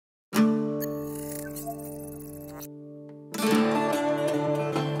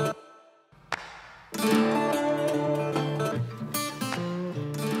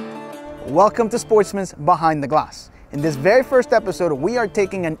Welcome to Sportsman's Behind the Glass. In this very first episode, we are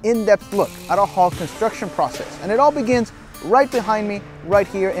taking an in-depth look at our hull construction process, and it all begins right behind me, right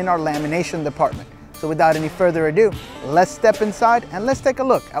here in our lamination department. So without any further ado, let's step inside and let's take a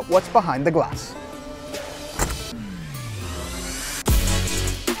look at what's behind the glass.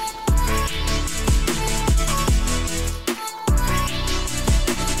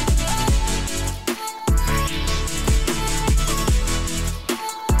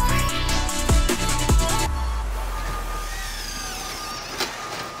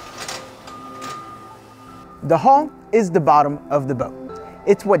 The hull is the bottom of the boat.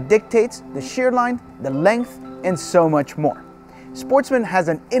 It's what dictates the shear line, the length, and so much more. Sportsman has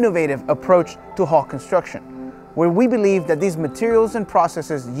an innovative approach to hull construction, where we believe that these materials and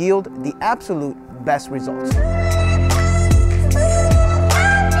processes yield the absolute best results.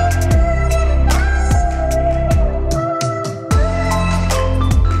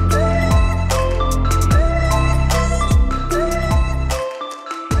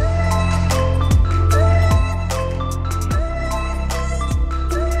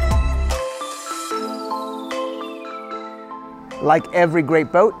 Like every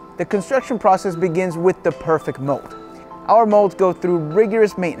great boat, the construction process begins with the perfect mold. Our molds go through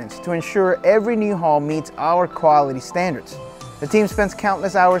rigorous maintenance to ensure every new hull meets our quality standards. The team spends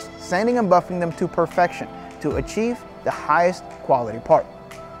countless hours sanding and buffing them to perfection to achieve the highest quality part.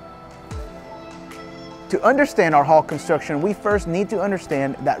 To understand our hull construction, we first need to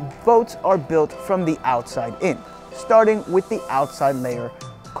understand that boats are built from the outside in, starting with the outside layer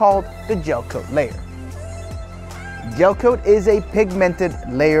called the gel coat layer. Gel coat is a pigmented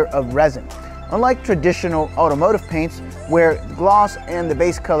layer of resin. Unlike traditional automotive paints, where the gloss and the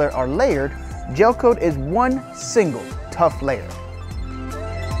base color are layered, gel coat is one single tough layer.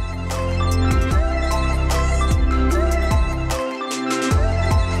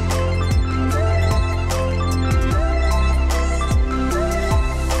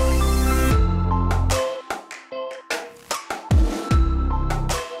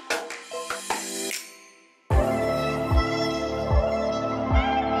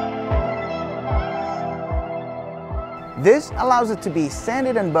 This allows it to be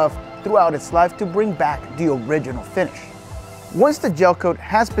sanded and buffed throughout its life to bring back the original finish. Once the gel coat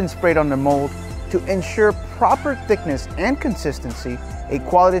has been sprayed on the mold, to ensure proper thickness and consistency, a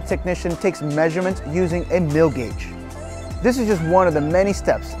quality technician takes measurements using a mill gauge. This is just one of the many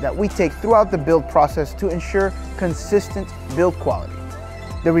steps that we take throughout the build process to ensure consistent build quality.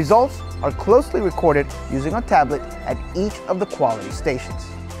 The results are closely recorded using a tablet at each of the quality stations.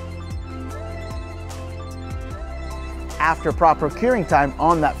 After proper curing time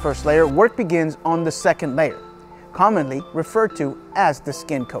on that first layer, work begins on the second layer, commonly referred to as the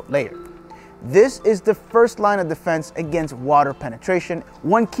skin coat layer. This is the first line of defense against water penetration.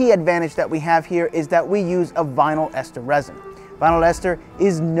 One key advantage that we have here is that we use a vinyl ester resin. Vinyl ester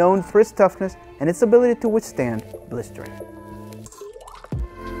is known for its toughness and its ability to withstand blistering.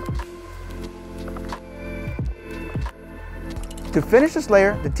 To finish this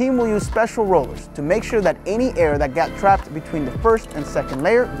layer, the team will use special rollers to make sure that any air that got trapped between the first and second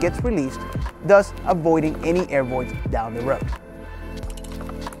layer gets released, thus avoiding any air voids down the road.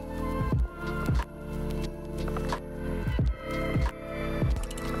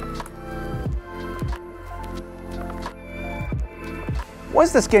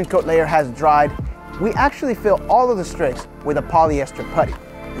 Once the skin coat layer has dried, we actually fill all of the streaks with a polyester putty.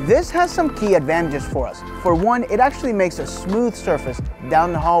 This has some key advantages for us. For one, it actually makes a smooth surface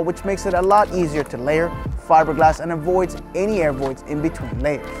down the hull, which makes it a lot easier to layer fiberglass and avoids any air voids in between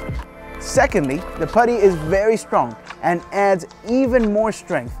layers. Secondly, the putty is very strong and adds even more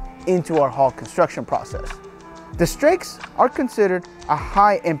strength into our hull construction process. The streaks are considered a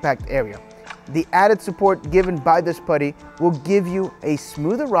high impact area. The added support given by this putty will give you a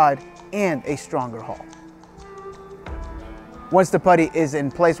smoother ride and a stronger hull. Once the putty is in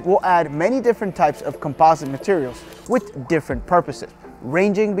place, we'll add many different types of composite materials with different purposes,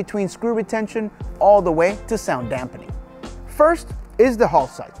 ranging between screw retention all the way to sound dampening. First is the hull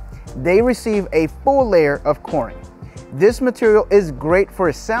side. They receive a full layer of coring. This material is great for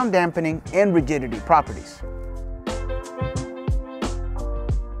its sound dampening and rigidity properties.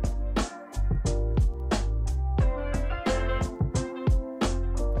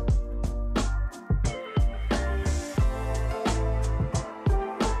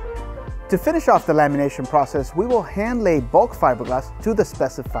 To finish off the lamination process, we will hand lay bulk fiberglass to the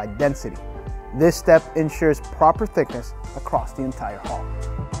specified density. This step ensures proper thickness across the entire hull.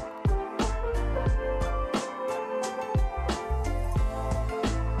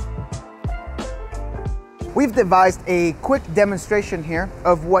 We've devised a quick demonstration here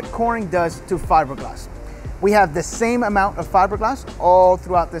of what coring does to fiberglass. We have the same amount of fiberglass all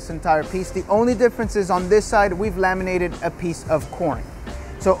throughout this entire piece. The only difference is on this side, we've laminated a piece of coring.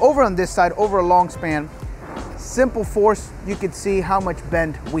 So over on this side, over a long span, simple force, you can see how much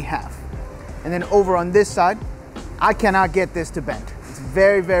bend we have. And then over on this side, I cannot get this to bend. It's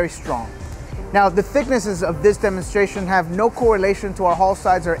very, very strong. Now, the thicknesses of this demonstration have no correlation to our hull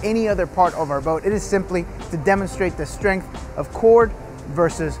sides or any other part of our boat. It is simply to demonstrate the strength of cord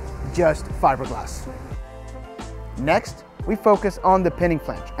versus just fiberglass. Next, we focus on the pinning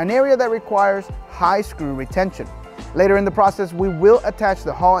flange, an area that requires high screw retention. Later in the process, we will attach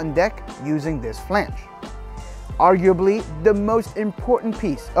the hull and deck using this flange. Arguably, the most important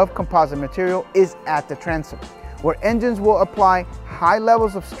piece of composite material is at the transom, where engines will apply high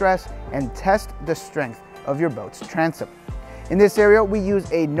levels of stress and test the strength of your boat's transom. In this area, we use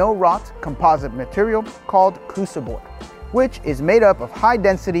a no-rot composite material called Cruciboard, which is made up of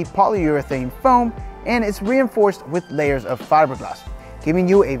high-density polyurethane foam, and it's reinforced with layers of fiberglass, giving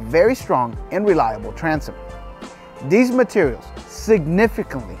you a very strong and reliable transom. These materials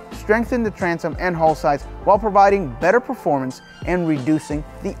significantly strengthen the transom and hull sides while providing better performance and reducing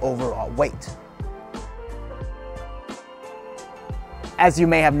the overall weight. As you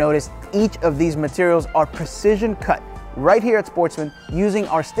may have noticed, each of these materials are precision cut right here at Sportsman using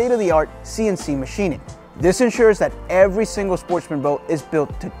our state-of-the-art CNC machining. This ensures that every single Sportsman boat is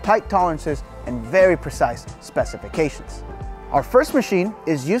built to tight tolerances and very precise specifications. Our first machine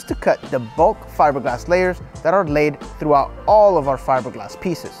is used to cut the bulk fiberglass layers that are laid throughout all of our fiberglass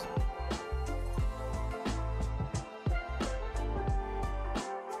pieces.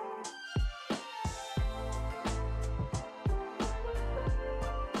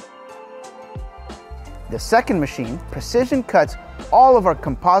 The second machine precision cuts all of our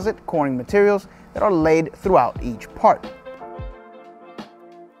composite coring materials that are laid throughout each part.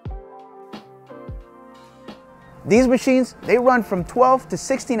 These machines, they run from 12 to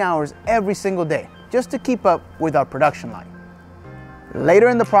 16 hours every single day just to keep up with our production line. Later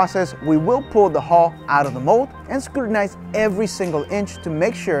in the process, we will pull the hull out of the mold and scrutinize every single inch to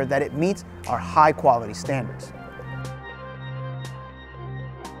make sure that it meets our high quality standards.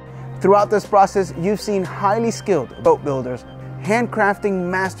 Throughout this process, you've seen highly skilled boat builders handcrafting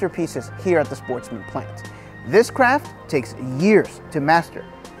masterpieces here at the Sportsman plant. This craft takes years to master,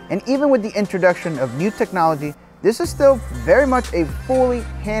 and even with the introduction of new technology, this is still very much a fully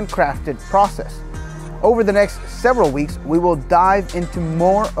handcrafted process. Over the next several weeks, we will dive into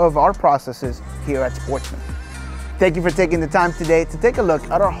more of our processes here at Sportsman. Thank you for taking the time today to take a look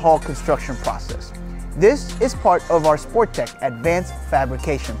at our hull construction process. This is part of our SportTech advanced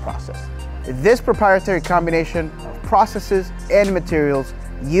fabrication process. This proprietary combination of processes and materials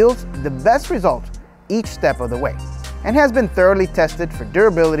yields the best results each step of the way and has been thoroughly tested for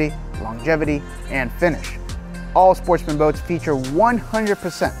durability, longevity, and finish. All Sportsman boats feature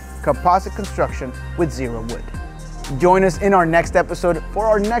 100% composite construction with zero wood. Join us in our next episode for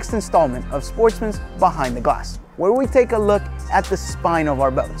our next installment of Sportsman's Behind the Glass, where we take a look at the spine of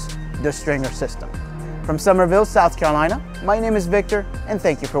our boats, the stringer system. From Summerville, South Carolina, my name is Victor, and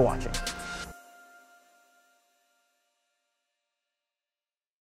thank you for watching.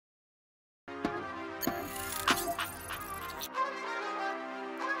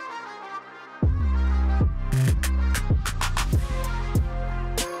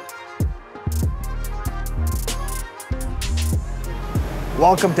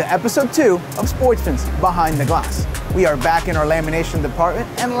 Welcome to episode 2 of Sportsman's Behind the Glass. We are back in our lamination department,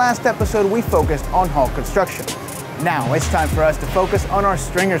 and last episode we focused on hull construction. Now it's time for us to focus on our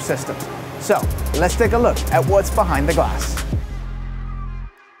stringer systems. So let's take a look at what's behind the glass.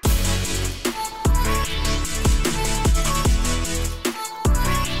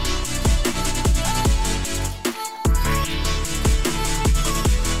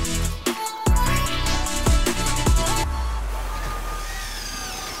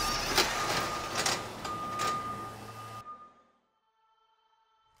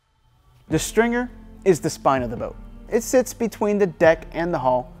 The stringer is the spine of the boat. It sits between the deck and the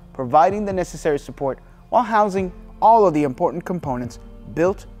hull, providing the necessary support while housing all of the important components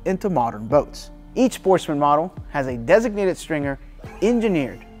built into modern boats. Each Sportsman model has a designated stringer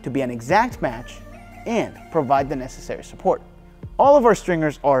engineered to be an exact match and provide the necessary support. All of our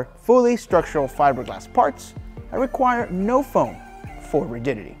stringers are fully structural fiberglass parts that require no foam for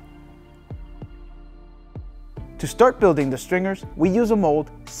rigidity. To start building the stringers, we use a mold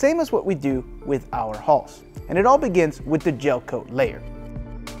same as what we do with our hulls, and it all begins with the gel coat layer.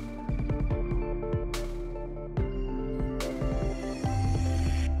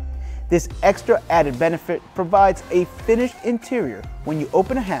 This extra added benefit provides a finished interior when you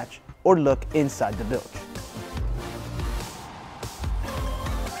open a hatch or look inside the bilge.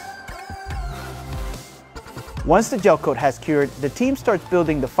 Once the gel coat has cured, the team starts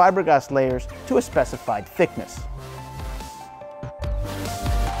building the fiberglass layers to a specified thickness.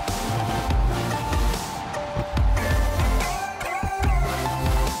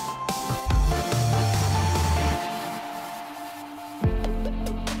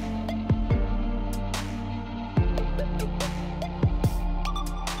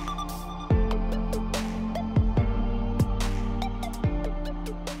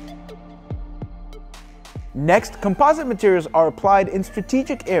 Next, composite materials are applied in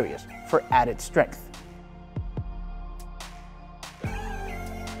strategic areas for added strength.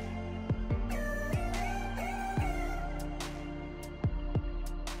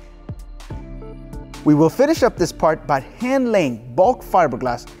 We will finish up this part by hand laying bulk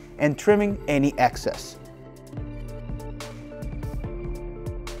fiberglass and trimming any excess.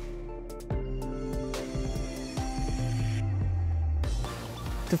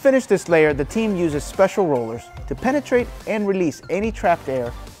 To finish this layer, the team uses special rollers to penetrate and release any trapped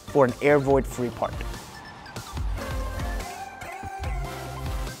air for an air void free part.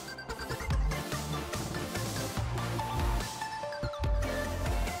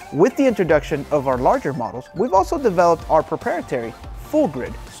 With the introduction of our larger models, we've also developed our proprietary full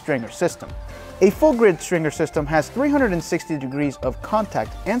grid stringer system. A full grid stringer system has 360 degrees of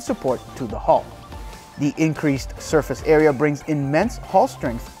contact and support to the hull. The increased surface area brings immense hull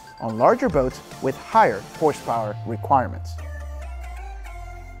strength on larger boats with higher horsepower requirements.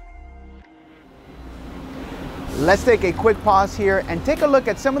 Let's take a quick pause here and take a look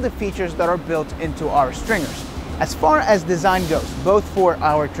at some of the features that are built into our stringers. As far as design goes, both for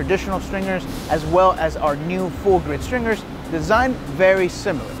our traditional stringers as well as our new full grid stringers, design very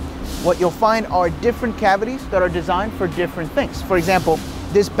similar. What you'll find are different cavities that are designed for different things. For example,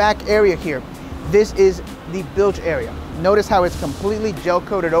 this back area here, this is the bilge area. Notice how it's completely gel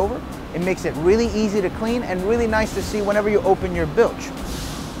coated over. It makes it really easy to clean and really nice to see whenever you open your bilge.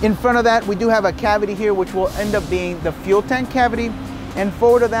 In front of that, we do have a cavity here which will end up being the fuel tank cavity. And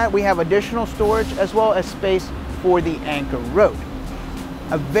forward of that, we have additional storage as well as space for the anchor rod.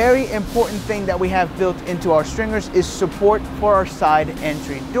 A very important thing that we have built into our stringers is support for our side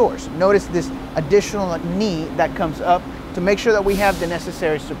entry doors. Notice this additional knee that comes up to make sure that we have the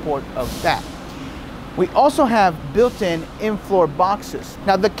necessary support of that. We also have built-in in-floor boxes.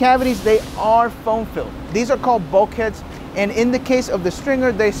 Now the cavities, they are foam filled. These are called bulkheads, and in the case of the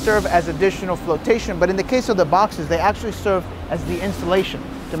stringer, they serve as additional flotation, but in the case of the boxes, they actually serve as the insulation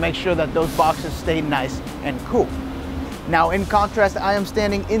to make sure that those boxes stay nice and cool. Now in contrast, I am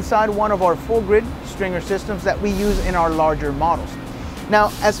standing inside one of our full grid stringer systems that we use in our larger models.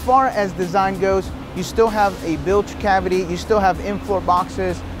 Now as far as design goes, you still have a bilge cavity, you still have in-floor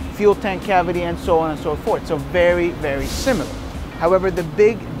boxes, fuel tank cavity, and so on and so forth. So very, very similar. However, the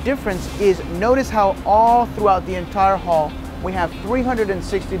big difference is notice how all throughout the entire hull we have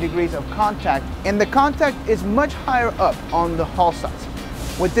 360 degrees of contact, and the contact is much higher up on the hull sides.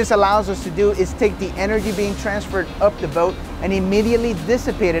 What this allows us to do is take the energy being transferred up the boat and immediately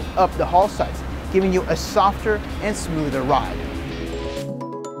dissipate it up the hull sides, giving you a softer and smoother ride.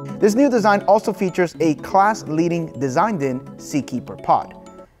 This new design also features a class-leading designed-in Seakeeper pod.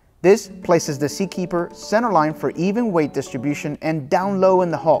 This places the Seakeeper centerline for even weight distribution and down low in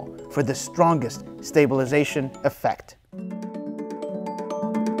the hull for the strongest stabilization effect.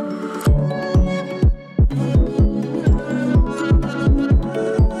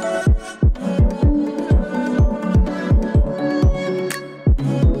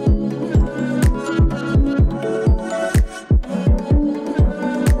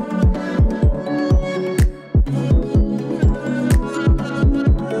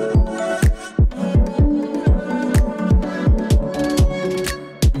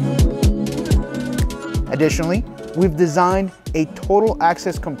 Additionally, we've designed a total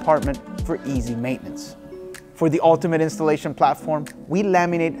access compartment for easy maintenance. For the ultimate installation platform, we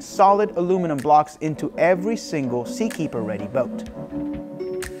laminate solid aluminum blocks into every single Seakeeper ready boat.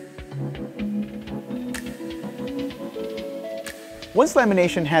 Once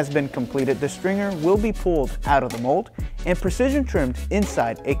lamination has been completed, the stringer will be pulled out of the mold and precision trimmed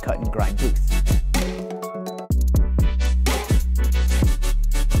inside a cut and grind booth.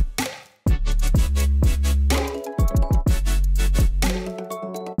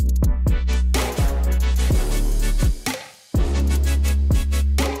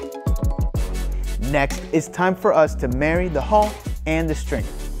 Next, it's time for us to marry the hull and the stringer.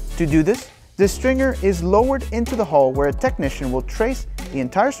 To do this, the stringer is lowered into the hull where a technician will trace the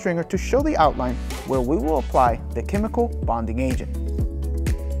entire stringer to show the outline where we will apply the chemical bonding agent.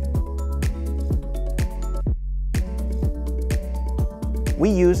 We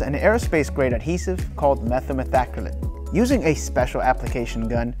use an aerospace-grade adhesive called methacrylate. Using a special application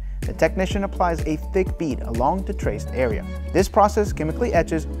gun, the technician applies a thick bead along the traced area. This process chemically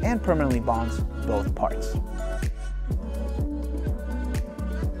etches and permanently bonds both parts.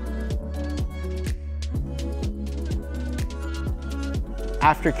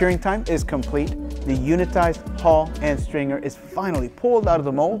 After curing time is complete, the unitized hull and stringer is finally pulled out of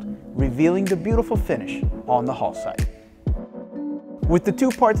the mold, revealing the beautiful finish on the hull side. With the two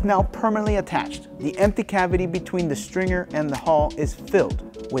parts now permanently attached, the empty cavity between the stringer and the hull is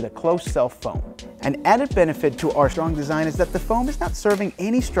filled with a closed-cell foam. An added benefit to our strong design is that the foam is not serving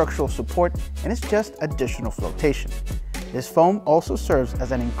any structural support and is just additional flotation. This foam also serves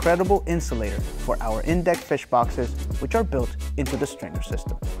as an incredible insulator for our in-deck fish boxes, which are built into the stringer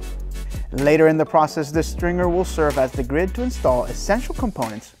system. Later in the process, this stringer will serve as the grid to install essential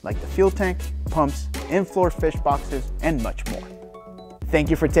components like the fuel tank, pumps, in-floor fish boxes, and much more. Thank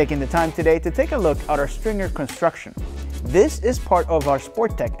you for taking the time today to take a look at our stringer construction. This is part of our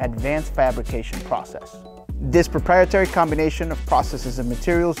SportTech advanced fabrication process. This proprietary combination of processes and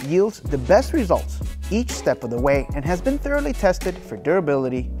materials yields the best results each step of the way and has been thoroughly tested for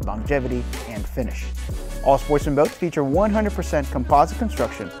durability, longevity, and finish. All Sportsman boats feature 100% composite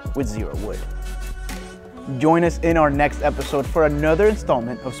construction with zero wood. Join us in our next episode for another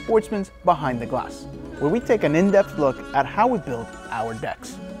installment of Sportsman's Behind the Glass, where we take an in-depth look at how we build our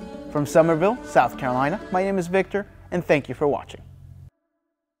decks. From Summerville, South Carolina, my name is Victor, and thank you for watching.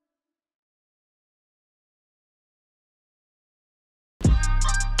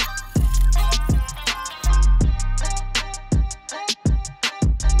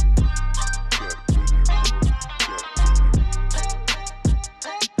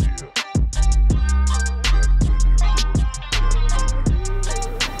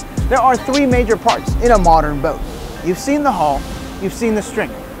 There are three major parts in a modern boat. You've seen the hull, you've seen the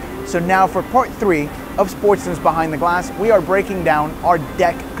stringer. So now for part 3 of Sportsman's Behind the Glass, we are breaking down our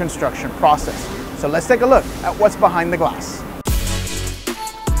deck construction process. So let's take a look at what's behind the glass.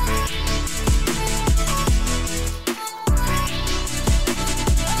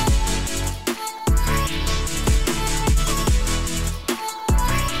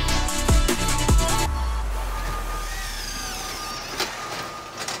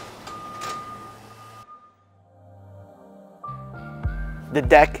 The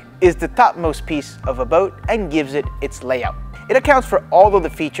deck is the topmost piece of a boat and gives it its layout. It accounts for all of the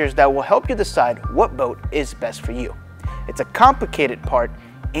features that will help you decide what boat is best for you. It's a complicated part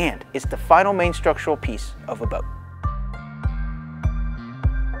and it's the final main structural piece of a boat.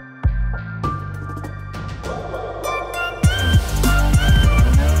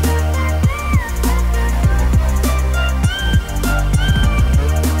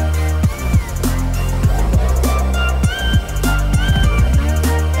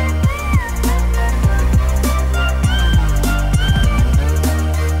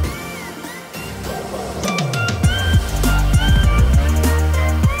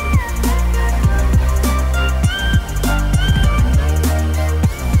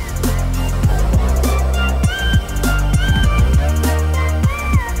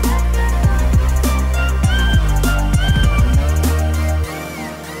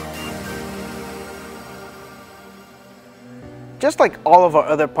 Just like all of our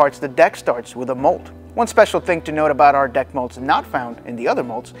other parts, the deck starts with a mold. One special thing to note about our deck molds not found in the other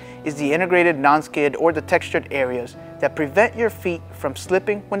molds is the integrated non-skid or the textured areas that prevent your feet from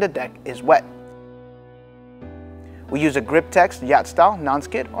slipping when the deck is wet. We use a Grip-Tex yacht style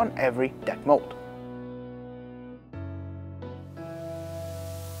non-skid on every deck mold.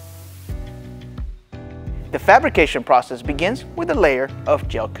 The fabrication process begins with a layer of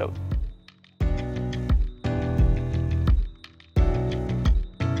gel coat.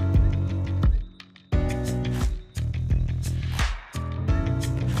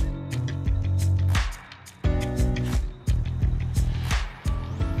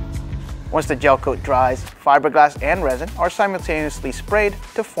 Once the gel coat dries, fiberglass and resin are simultaneously sprayed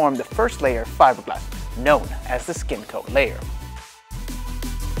to form the first layer of fiberglass, known as the skin coat layer.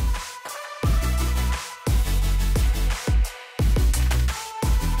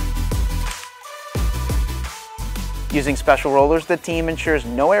 Using special rollers, the team ensures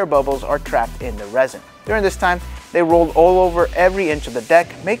no air bubbles are trapped in the resin. During this time, they rolled all over every inch of the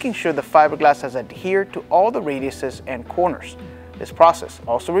deck, making sure the fiberglass has adhered to all the radiuses and corners. This process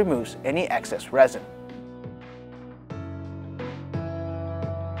also removes any excess resin.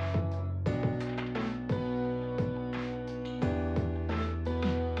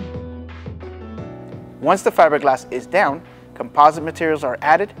 Once the fiberglass is down, composite materials are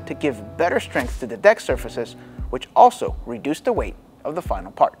added to give better strength to the deck surfaces, which also reduce the weight of the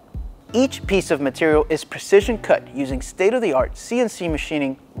final part. Each piece of material is precision cut using state-of-the-art CNC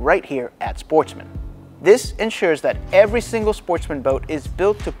machining right here at Sportsman. This ensures that every single Sportsman boat is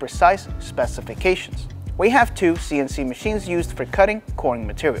built to precise specifications. We have two CNC machines used for cutting coring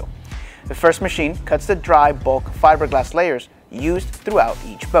material. The first machine cuts the dry bulk fiberglass layers used throughout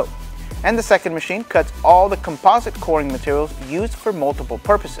each boat, and the second machine cuts all the composite coring materials used for multiple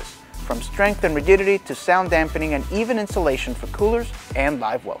purposes, from strength and rigidity to sound dampening and even insulation for coolers and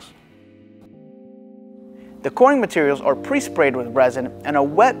live wells. The coring materials are pre-sprayed with resin, and a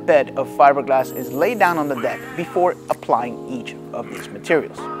wet bed of fiberglass is laid down on the deck before applying each of these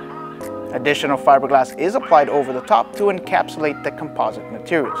materials. Additional fiberglass is applied over the top to encapsulate the composite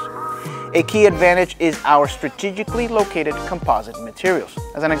materials. A key advantage is our strategically located composite materials.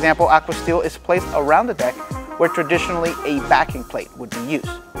 As an example, aqua steel is placed around the deck where traditionally a backing plate would be used.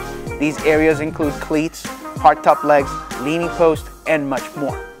 These areas include cleats, hardtop legs, leaning post, and much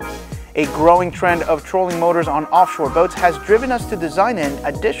more. A growing trend of trolling motors on offshore boats has driven us to design in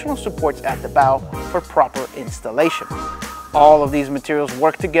additional supports at the bow for proper installation. All of these materials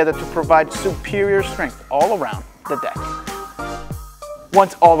work together to provide superior strength all around the deck.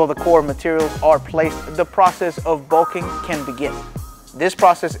 Once all of the core materials are placed, the process of bulking can begin. This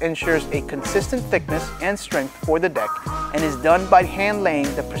process ensures a consistent thickness and strength for the deck and is done by hand laying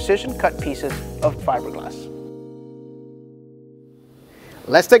the precision cut pieces of fiberglass.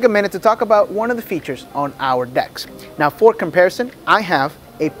 Let's take a minute to talk about one of the features on our decks. Now, for comparison, I have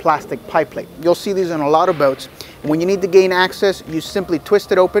a plastic pipe plate. You'll see these on a lot of boats. When you need to gain access, you simply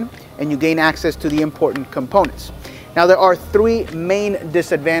twist it open and you gain access to the important components. Now, there are three main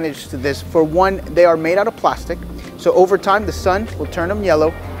disadvantages to this. For one, they are made out of plastic, so over time the sun will turn them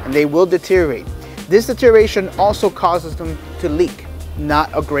yellow and they will deteriorate. This deterioration also causes them to leak. Not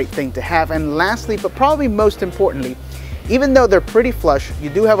a great thing to have. And lastly, but probably most importantly, even though they're pretty flush, you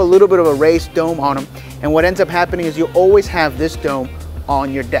do have a little bit of a raised dome on them, and what ends up happening is you always have this dome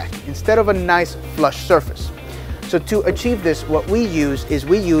on your deck instead of a nice flush surface. So to achieve this, what we use is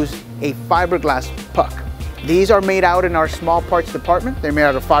a fiberglass puck. These are made out in our small parts department. They're made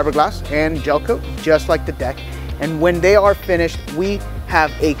out of fiberglass and gel coat, just like the deck. And when they are finished, we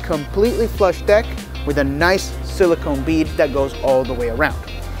have a completely flush deck with a nice silicone bead that goes all the way around.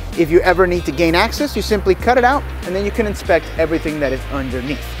 If you ever need to gain access, you simply cut it out and then you can inspect everything that is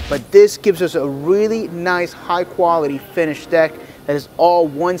underneath. But this gives us a really nice, high quality finished deck that is all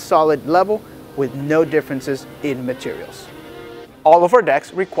one solid level with no differences in materials. All of our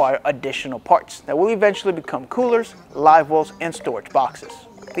decks require additional parts that will eventually become coolers, live wells, and storage boxes.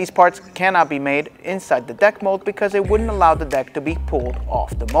 These parts cannot be made inside the deck mold because it wouldn't allow the deck to be pulled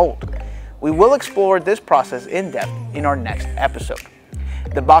off the mold. We will explore this process in depth in our next episode.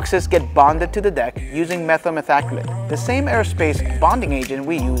 The boxes get bonded to the deck using methyl methacrylate, the same aerospace bonding agent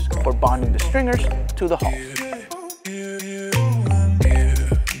we use for bonding the stringers to the hulls.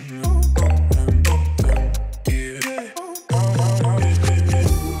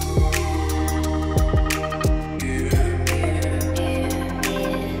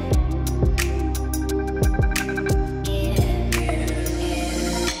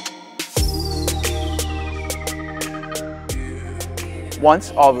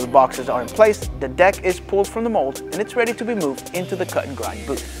 Once all of the boxes are in place, the deck is pulled from the mold and it's ready to be moved into the cut and grind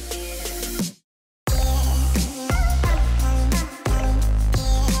booth.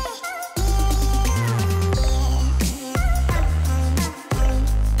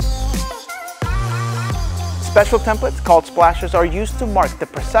 Special templates called splashers are used to mark the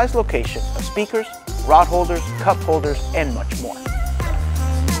precise location of speakers, rod holders, cup holders, and much more.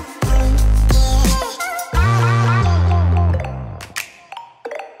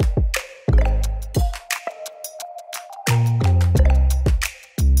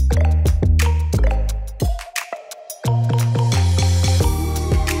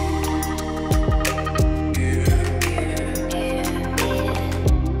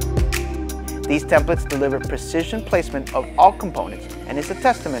 These templates deliver precision placement of all components and is a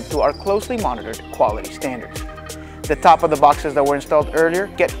testament to our closely monitored quality standards. The top of the boxes that were installed earlier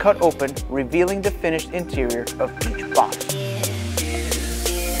get cut open, revealing the finished interior of each box.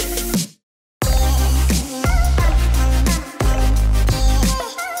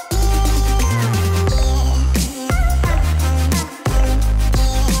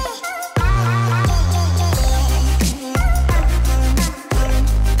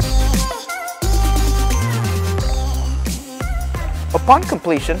 Upon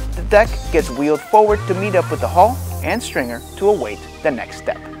completion, the deck gets wheeled forward to meet up with the hull and stringer to await the next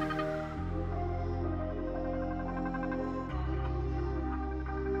step.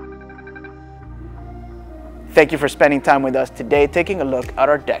 Thank you for spending time with us today taking a look at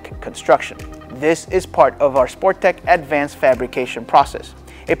our deck construction. This is part of our SportTech Advanced Fabrication process,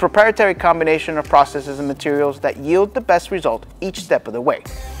 a proprietary combination of processes and materials that yield the best result each step of the way,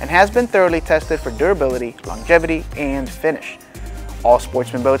 and has been thoroughly tested for durability, longevity, and finish. All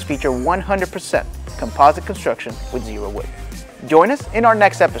Sportsman boats feature 100% composite construction with zero wood. Join us in our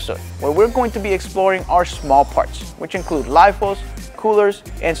next episode, where we're going to be exploring our small parts, which include live wells, coolers,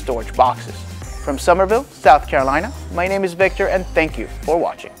 and storage boxes. From Summerville, South Carolina, my name is Victor, and thank you for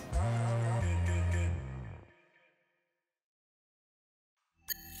watching.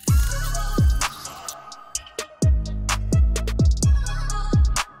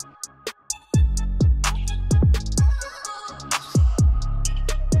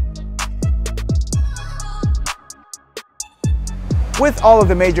 With all of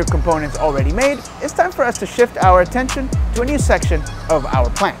the major components already made, it's time for us to shift our attention to a new section of our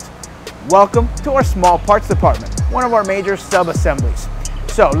plant. Welcome to our small parts department, one of our major sub-assemblies.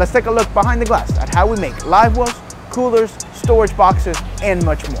 So let's take a look behind the glass at how we make live wells, coolers, storage boxes, and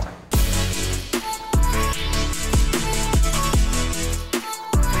much more.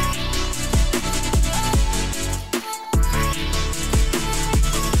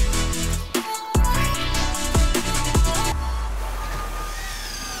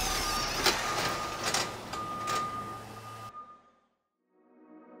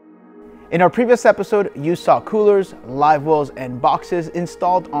 In our previous episode, you saw coolers, live wells, and boxes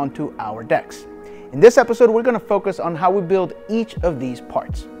installed onto our decks. In this episode, we're going to focus on how we build each of these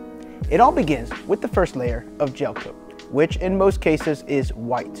parts. It all begins with the first layer of gel coat, which in most cases is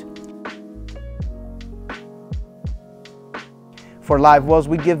white. For live wells,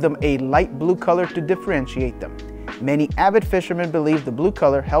 we give them a light blue color to differentiate them. Many avid fishermen believe the blue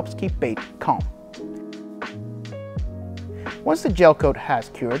color helps keep bait calm. Once the gel coat has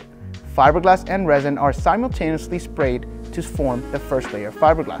cured, fiberglass and resin are simultaneously sprayed to form the first layer of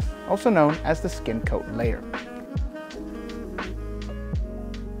fiberglass, also known as the skin coat layer.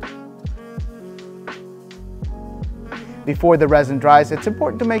 Before the resin dries, it's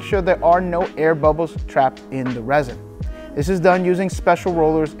important to make sure there are no air bubbles trapped in the resin. This is done using special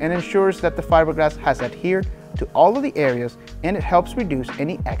rollers and ensures that the fiberglass has adhered to all of the areas, and it helps reduce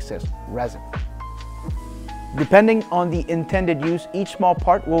any excess resin. Depending on the intended use, each small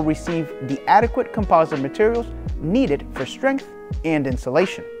part will receive the adequate composite materials needed for strength and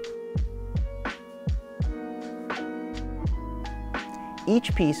insulation.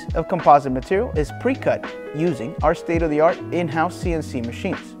 Each piece of composite material is pre-cut using our state-of-the-art in-house CNC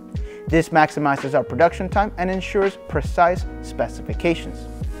machines. This maximizes our production time and ensures precise specifications.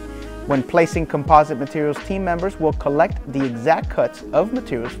 When placing composite materials, team members will collect the exact cuts of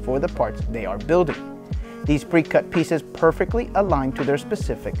materials for the parts they are building. These pre-cut pieces perfectly align to their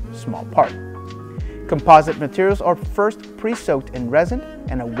specific small part. Composite materials are first pre-soaked in resin,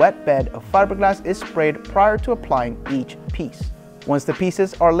 and a wet bed of fiberglass is sprayed prior to applying each piece. Once the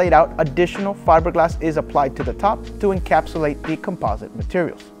pieces are laid out, additional fiberglass is applied to the top to encapsulate the composite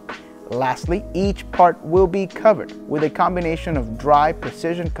materials. Lastly, each part will be covered with a combination of dry,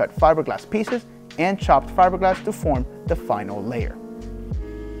 precision-cut fiberglass pieces and chopped fiberglass to form the final layer.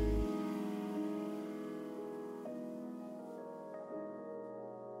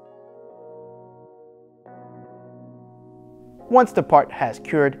 Once the part has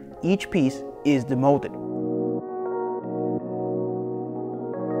cured, each piece is demolded.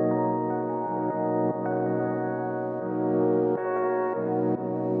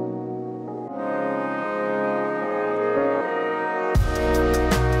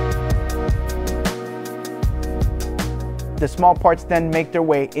 The small parts then make their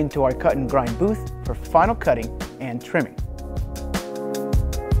way into our cut and grind booth for final cutting and trimming.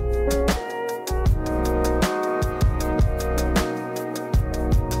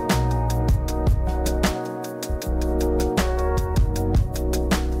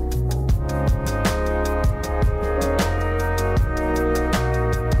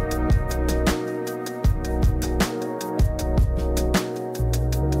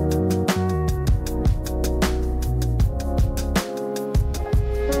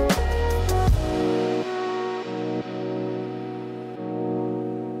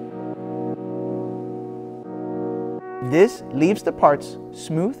 This leaves the parts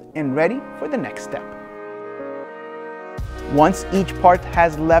smooth and ready for the next step. Once each part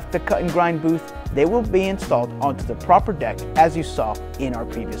has left the cut and grind booth, they will be installed onto the proper deck as you saw in our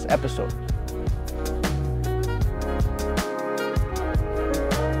previous episode.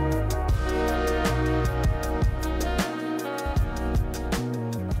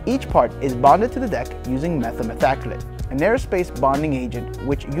 Each part is bonded to the deck using methyl methacrylate, an aerospace bonding agent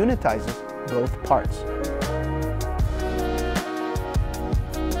which unitizes both parts.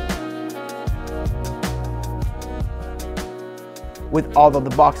 With all of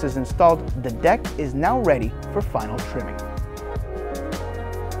the boxes installed, the deck is now ready for final trimming.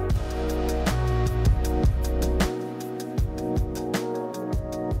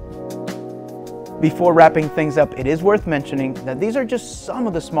 Before wrapping things up, it is worth mentioning that these are just some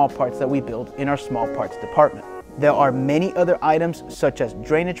of the small parts that we build in our small parts department. There are many other items such as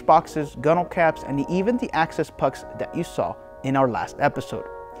drainage boxes, gunnel caps, and even the access pucks that you saw in our last episode.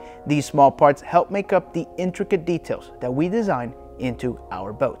 These small parts help make up the intricate details that we design into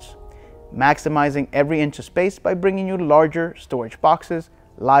our boats, maximizing every inch of space by bringing you larger storage boxes,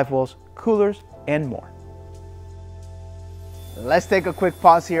 live wells, coolers, and more. Let's take a quick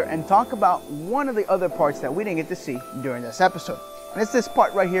pause here and talk about one of the other parts that we didn't get to see during this episode. And it's this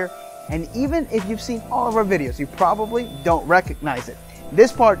part right here. And even if you've seen all of our videos, you probably don't recognize it.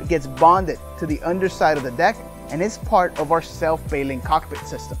 This part gets bonded to the underside of the deck and is part of our self-bailing cockpit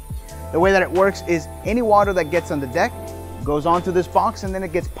system. The way that it works is any water that gets on the deck goes onto this box and then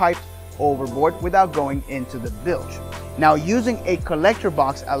it gets piped overboard without going into the bilge. Now, using a collector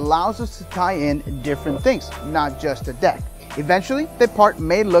box allows us to tie in different things, not just the deck. Eventually, the part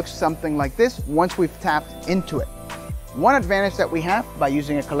may look something like this once we've tapped into it. One advantage that we have by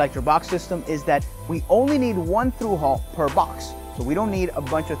using a collector box system is that we only need one through hull per box, so we don't need a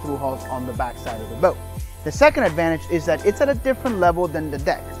bunch of through hulls on the back side of the boat. The second advantage is that it's at a different level than the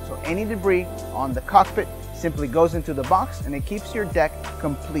deck, so any debris on the cockpit simply goes into the box and it keeps your deck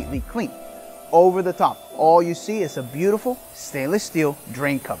completely clean. Over the top, all you see is a beautiful stainless steel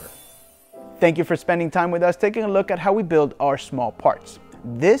drain cover. Thank you for spending time with us taking a look at how we build our small parts.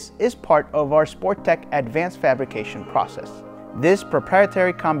 This is part of our SportTech advanced fabrication process. This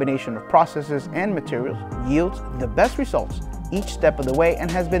proprietary combination of processes and materials yields the best results each step of the way and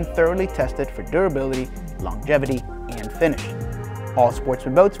has been thoroughly tested for durability, longevity, and finish. All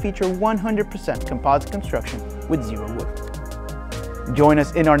Sportsman boats feature 100% composite construction with zero wood. Join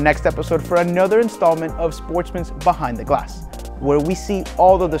us in our next episode for another installment of Sportsman's Behind the Glass, where we see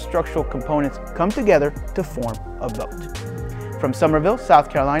all of the structural components come together to form a boat. From Summerville, South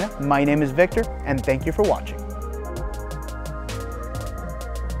Carolina, my name is Victor, and thank you for watching.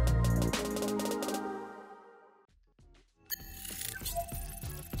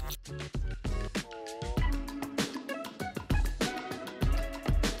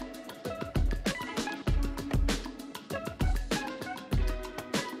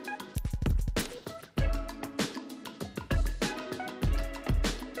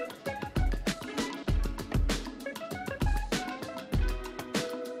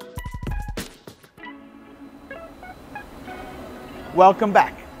 Welcome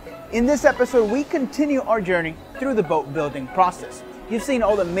back. In this episode, we continue our journey through the boat building process. You've seen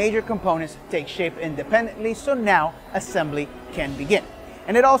all the major components take shape independently, so now assembly can begin.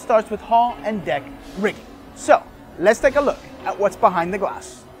 And it all starts with hull and deck rigging. So let's take a look at what's behind the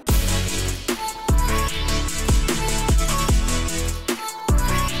glass.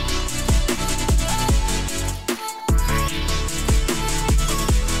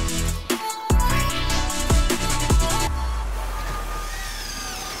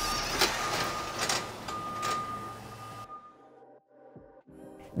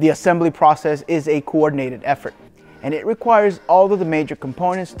 The assembly process is a coordinated effort, and it requires all of the major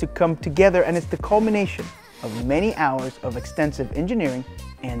components to come together, and it's the culmination of many hours of extensive engineering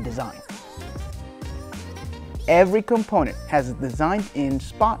and design. Every component has a designed-in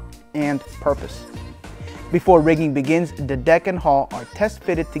spot and purpose. Before rigging begins, the deck and hull are test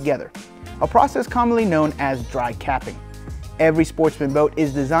fitted together, a process commonly known as dry capping. Every Sportsman boat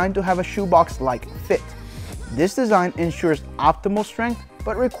is designed to have a shoebox-like fit. This design ensures optimal strength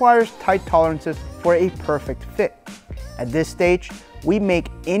but requires tight tolerances for a perfect fit. At this stage, we make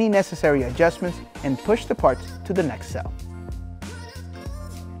any necessary adjustments and push the parts to the next cell.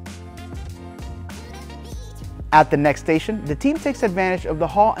 At the next station, the team takes advantage of the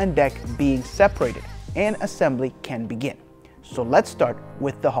hull and deck being separated and assembly can begin. So let's start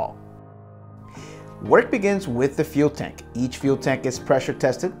with the hull. Work begins with the fuel tank. Each fuel tank is pressure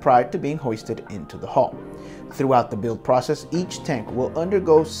tested prior to being hoisted into the hull. Throughout the build process, each tank will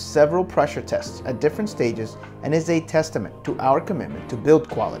undergo several pressure tests at different stages and is a testament to our commitment to build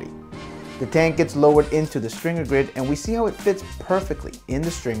quality. The tank gets lowered into the stringer grid and we see how it fits perfectly in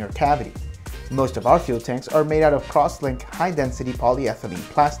the stringer cavity. Most of our fuel tanks are made out of cross-link high-density polyethylene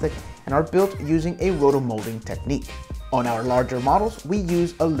plastic and are built using a rotomolding technique. On our larger models, we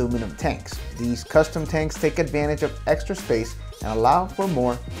use aluminum tanks. These custom tanks take advantage of extra space and allow for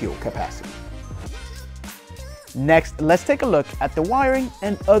more fuel capacity. Next, let's take a look at the wiring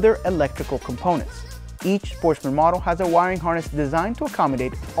and other electrical components. Each Sportsman model has a wiring harness designed to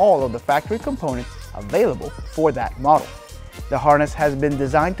accommodate all of the factory components available for that model. The harness has been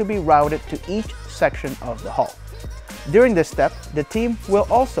designed to be routed to each section of the hull. During this step, the team will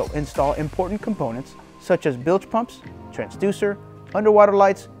also install important components such as bilge pumps, transducer, underwater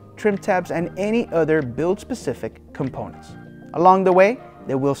lights, trim tabs, and any other build-specific components. Along the way,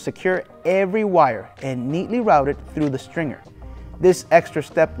 they will secure every wire and neatly route it through the stringer. This extra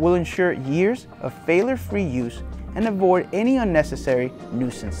step will ensure years of failure-free use and avoid any unnecessary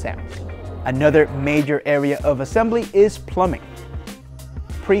nuisance sounds. Another major area of assembly is plumbing.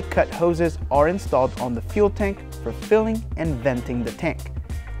 Pre-cut hoses are installed on the fuel tank for filling and venting the tank.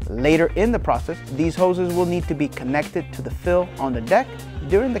 Later in the process, these hoses will need to be connected to the fill on the deck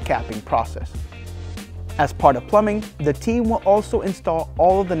during the capping process. As part of plumbing, the team will also install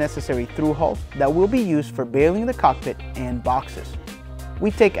all of the necessary through hulls that will be used for bailing the cockpit and boxes.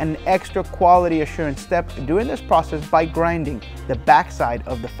 We take an extra quality assurance step during this process by grinding the backside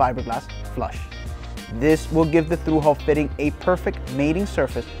of the fiberglass flush. This will give the through hull fitting a perfect mating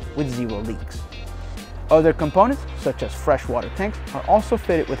surface with 0 leaks. Other components, such as freshwater tanks, are also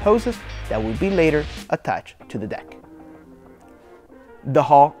fitted with hoses that will be later attached to the deck. The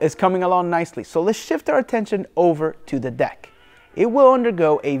hull is coming along nicely, so let's shift our attention over to the deck. It will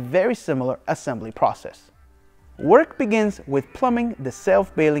undergo a very similar assembly process. Work begins with plumbing the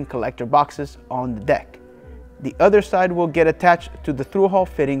self-bailing collector boxes on the deck. The other side will get attached to the through hull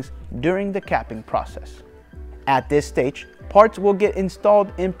fittings during the capping process. At this stage, parts will get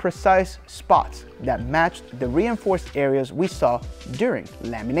installed in precise spots that match the reinforced areas we saw during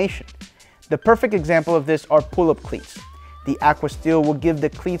lamination. The perfect example of this are pull-up cleats. The aqua steel will give the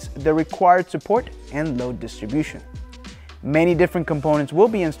cleats the required support and load distribution. Many different components will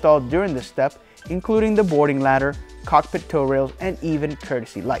be installed during this step, including the boarding ladder, cockpit tow rails, and even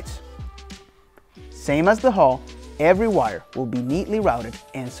courtesy lights. Same as the hull, every wire will be neatly routed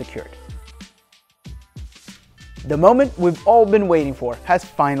and secured. The moment we've all been waiting for has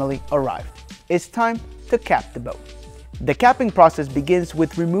finally arrived. It's time to cap the boat. The capping process begins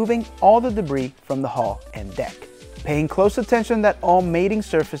with removing all the debris from the hull and deck, paying close attention that all mating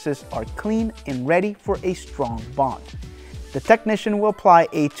surfaces are clean and ready for a strong bond. The technician will apply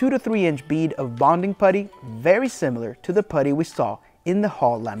a 2 to 3 inch bead of bonding putty, very similar to the putty we saw in the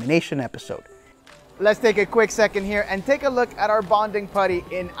hull lamination episode. Let's take a quick second here and take a look at our bonding putty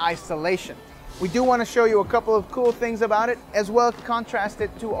in isolation. We do want to show you a couple of cool things about it, as well as contrast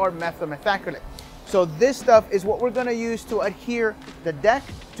it to our methacrylate. So this stuff is what we're going to use to adhere the deck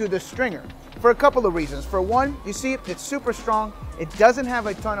to the stringer for a couple of reasons. For one, you see it's super strong, it doesn't have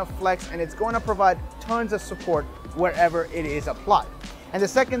a ton of flex, and it's going to provide tons of support wherever it is applied. And the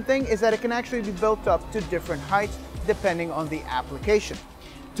second thing is that it can actually be built up to different heights depending on the application.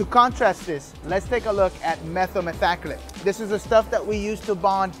 To contrast this, let's take a look at methacrylate. This is the stuff that we use to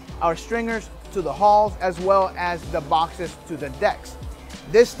bond our stringers to the hulls as well as the boxes to the decks.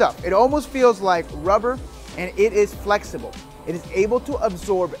 This stuff, it almost feels like rubber, and it is flexible. It is able to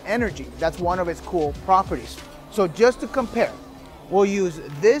absorb energy. That's one of its cool properties. So just to compare, we'll use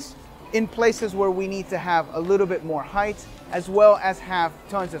this in places where we need to have a little bit more height as well as have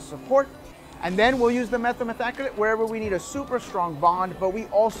tons of support. And then we'll use the methacrylate wherever we need a super strong bond, but we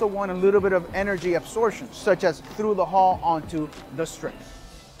also want a little bit of energy absorption, such as through the hull onto the string.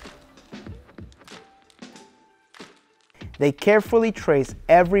 They carefully trace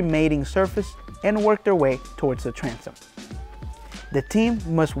every mating surface and work their way towards the transom. The team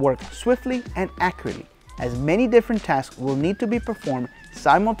must work swiftly and accurately, as many different tasks will need to be performed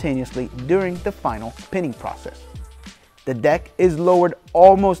simultaneously during the final pinning process. The deck is lowered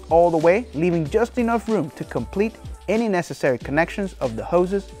almost all the way, leaving just enough room to complete any necessary connections of the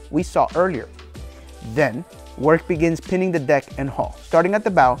hoses we saw earlier. Then, work begins pinning the deck and hull, starting at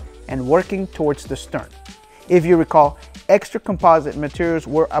the bow and working towards the stern. If you recall, extra composite materials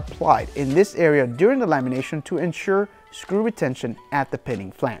were applied in this area during the lamination to ensure screw retention at the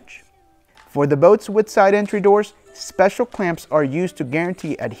pinning flange. For the boats with side entry doors, special clamps are used to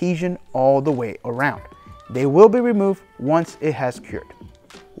guarantee adhesion all the way around. They will be removed once it has cured.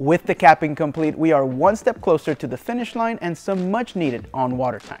 With the capping complete, we are one step closer to the finish line and some much needed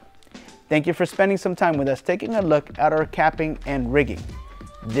on-water time. Thank you for spending some time with us taking a look at our capping and rigging.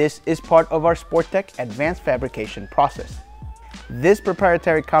 This is part of our SportTech advanced fabrication process. This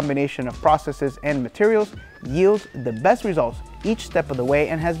proprietary combination of processes and materials yields the best results each step of the way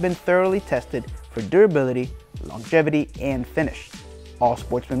and has been thoroughly tested for durability, longevity, and finish. All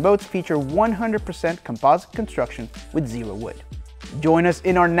Sportsman boats feature 100% composite construction with 0 wood. Join us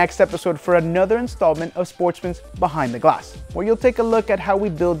in our next episode for another installment of Sportsman's Behind the Glass, where you'll take a look at how we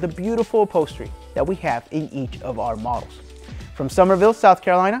build the beautiful upholstery that we have in each of our models. From Summerville, South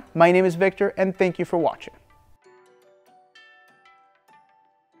Carolina, my name is Victor, and thank you for watching.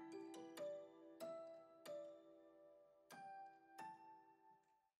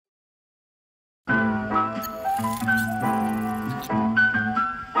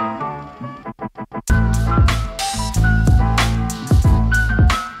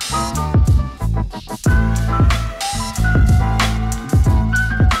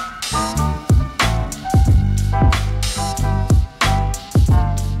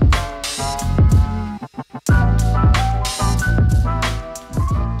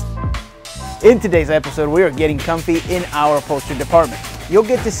 In today's episode, we are getting comfy in our upholstery department. You'll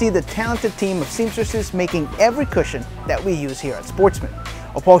get to see the talented team of seamstresses making every cushion that we use here at Sportsman.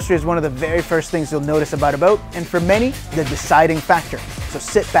 Upholstery is one of the very first things you'll notice about a boat, and for many, the deciding factor. So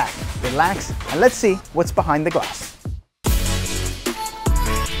sit back, relax, and let's see what's behind the glass.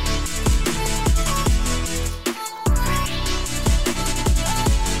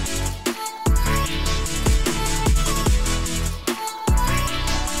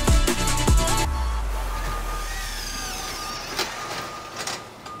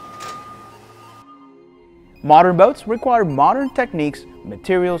 Modern boats require modern techniques,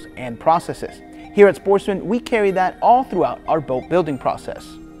 materials, and processes. Here at Sportsman, we carry that all throughout our boat building process.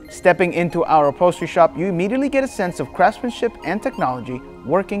 Stepping into our upholstery shop, you immediately get a sense of craftsmanship and technology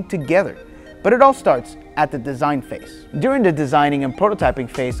working together. But it all starts at the design phase. During the designing and prototyping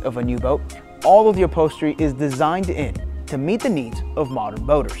phase of a new boat, all of the upholstery is designed in to meet the needs of modern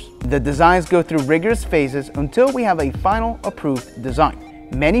boaters. The designs go through rigorous phases until we have a final approved design.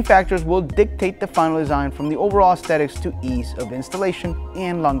 Many factors will dictate the final design, from the overall aesthetics to ease of installation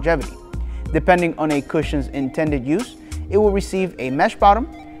and longevity. Depending on a cushion's intended use, it will receive a mesh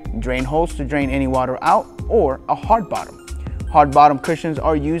bottom, drain holes to drain any water out, or a hard bottom. Hard bottom cushions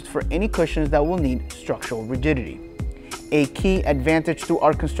are used for any cushions that will need structural rigidity. A key advantage to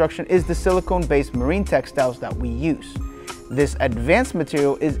our construction is the silicone-based marine textiles that we use. This advanced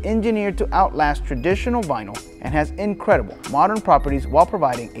material is engineered to outlast traditional vinyl and has incredible modern properties while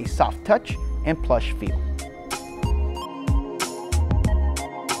providing a soft touch and plush feel.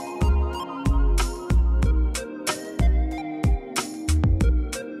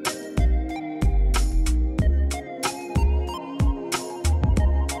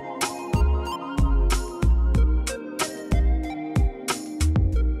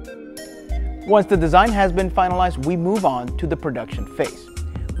 Once the design has been finalized, we move on to the production phase.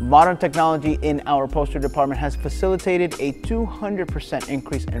 Modern technology in our upholstery department has facilitated a 200%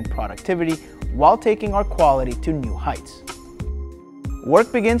 increase in productivity while taking our quality to new heights.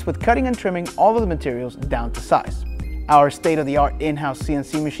 Work begins with cutting and trimming all of the materials down to size. Our state-of-the-art in-house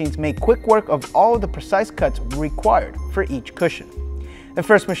CNC machines make quick work of all of the precise cuts required for each cushion. The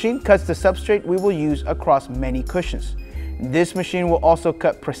first machine cuts the substrate we will use across many cushions. This machine will also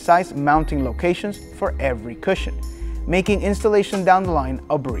cut precise mounting locations for every cushion, making installation down the line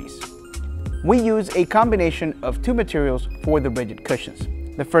a breeze. We use a combination of two materials for the rigid cushions.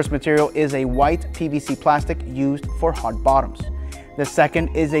 The first material is a white PVC plastic used for hard bottoms. The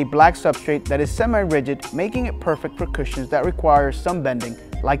second is a black substrate that is semi-rigid, making it perfect for cushions that require some bending,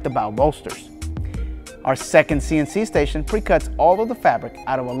 like the bow bolsters. Our second CNC station pre-cuts all of the fabric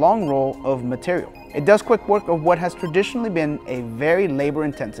out of a long roll of material. It does quick work of what has traditionally been a very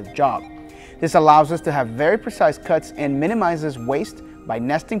labor-intensive job. This allows us to have very precise cuts and minimizes waste by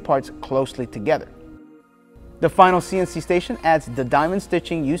nesting parts closely together. The final CNC station adds the diamond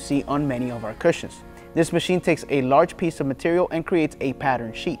stitching you see on many of our cushions. This machine takes a large piece of material and creates a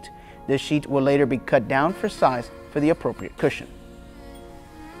pattern sheet. This sheet will later be cut down for size for the appropriate cushion.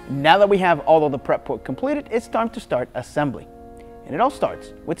 Now that we have all of the prep work completed, it's time to start assembly. And it all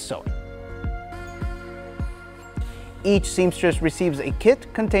starts with sewing. Each seamstress receives a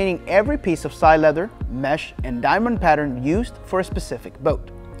kit containing every piece of side leather, mesh, and diamond pattern used for a specific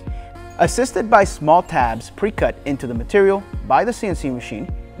boat. Assisted by small tabs pre-cut into the material by the CNC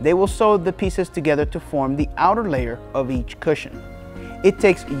machine, they will sew the pieces together to form the outer layer of each cushion. It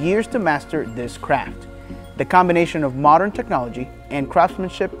takes years to master this craft. The combination of modern technology and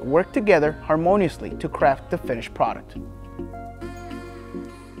craftsmanship work together harmoniously to craft the finished product.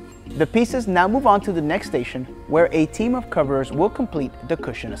 The pieces now move on to the next station, where a team of coverers will complete the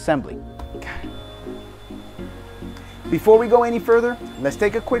cushion assembly. Before we go any further, let's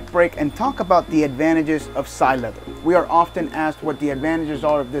take a quick break and talk about the advantages of side leather. We are often asked what the advantages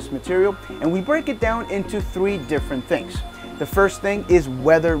are of this material, and we break it down into three different things. The first thing is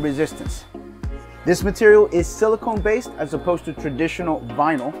weather resistance. This material is silicone-based as opposed to traditional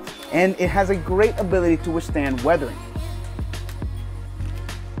vinyl, and it has a great ability to withstand weathering.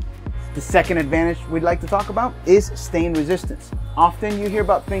 The second advantage we'd like to talk about is stain resistance. Often you hear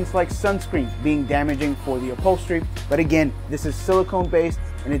about things like sunscreen being damaging for the upholstery, but again, this is silicone based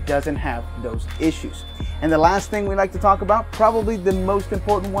and it doesn't have those issues. And the last thing we like to talk about, probably the most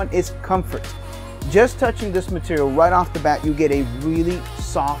important one, is comfort. Just touching this material right off the bat, you get a really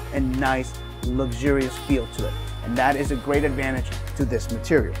soft and nice, luxurious feel to it. And that is a great advantage to this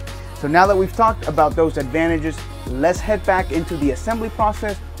material. So now that we've talked about those advantages, let's head back into the assembly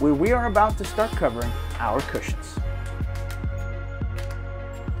process where we are about to start covering our cushions.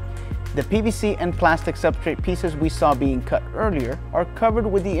 The PVC and plastic substrate pieces we saw being cut earlier are covered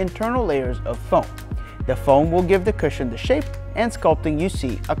with the internal layers of foam. The foam will give the cushion the shape and sculpting you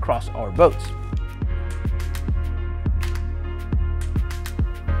see across our boats.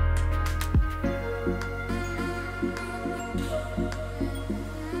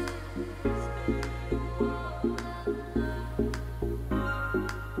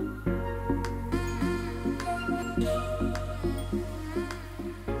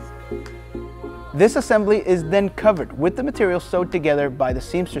 This assembly is then covered with the material sewed together by the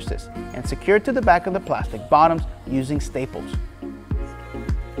seamstresses and secured to the back of the plastic bottoms using staples.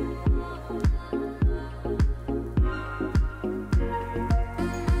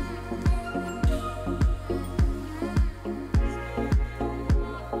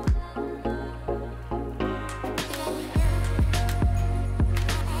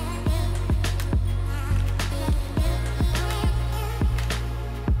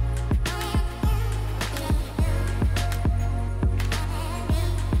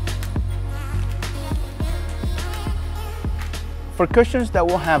 For cushions that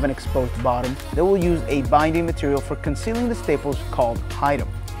will have an exposed bottom, they will use a binding material for concealing the staples called hide-em.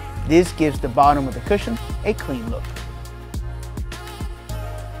 This gives the bottom of the cushion a clean look.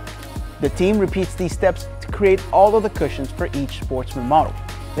 The team repeats these steps to create all of the cushions for each Sportsman model.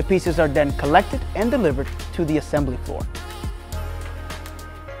 The pieces are then collected and delivered to the assembly floor.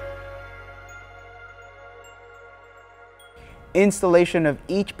 Installation of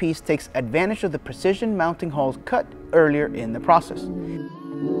each piece takes advantage of the precision mounting holes cut earlier in the process.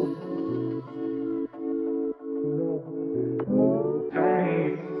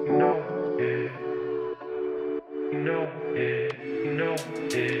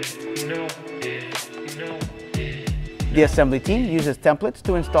 The assembly team uses templates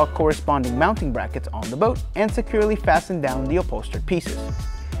to install corresponding mounting brackets on the boat and securely fasten down the upholstered pieces.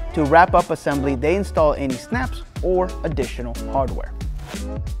 To wrap up assembly, they install any snaps or additional hardware.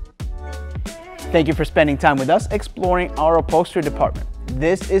 Thank you for spending time with us exploring our upholstery department.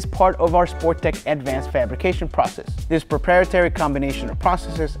 This is part of our Sporttech advanced fabrication process. This proprietary combination of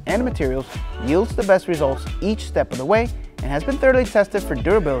processes and materials yields the best results each step of the way and has been thoroughly tested for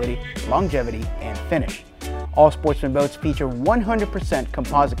durability, longevity, and finish. All Sportsman boats feature 100%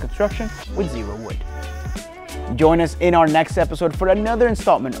 composite construction with zero wood. Join us in our next episode for another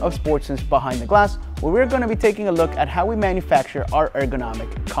installment of Sportsman's Behind the Glass, where we're going to be taking a look at how we manufacture our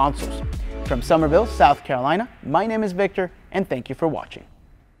ergonomic consoles. From Summerville, South Carolina, my name is Victor, and thank you for watching.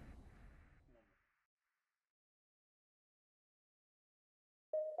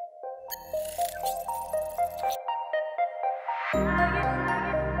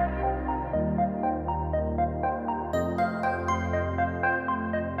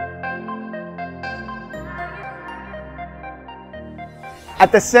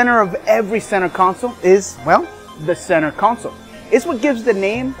 At the center of every center console is, well, the center console. It's what gives the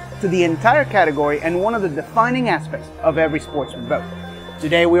name to the entire category and one of the defining aspects of every Sportsman boat.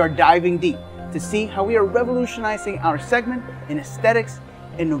 Today we are diving deep to see how we are revolutionizing our segment in aesthetics,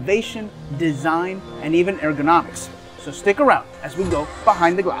 innovation, design, and even ergonomics. So stick around as we go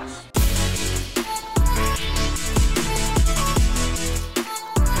behind the glass.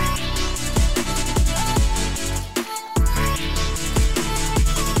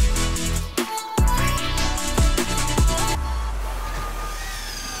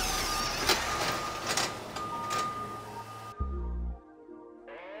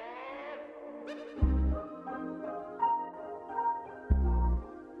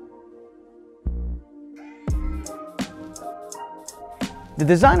 The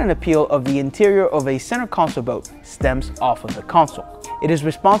design and appeal of the interior of a center console boat stems off of the console. It is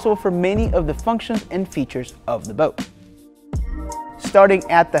responsible for many of the functions and features of the boat. Starting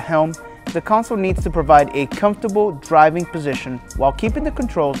at the helm, the console needs to provide a comfortable driving position while keeping the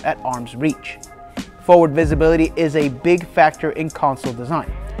controls at arm's reach. Forward visibility is a big factor in console design.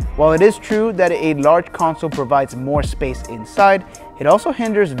 While it is true that a large console provides more space inside, it also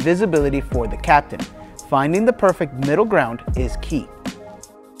hinders visibility for the captain. Finding the perfect middle ground is key.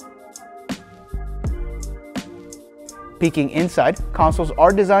 Peeking inside, consoles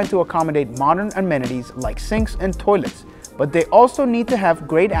are designed to accommodate modern amenities like sinks and toilets, but they also need to have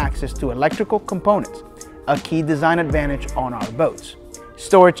great access to electrical components, a key design advantage on our boats.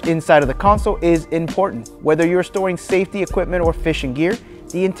 Storage inside of the console is important. Whether you're storing safety equipment or fishing gear,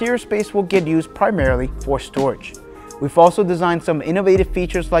 the interior space will get used primarily for storage. We've also designed some innovative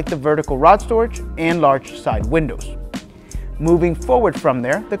features like the vertical rod storage and large side windows. Moving forward from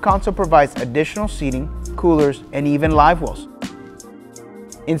there, the console provides additional seating, coolers, and even live wells.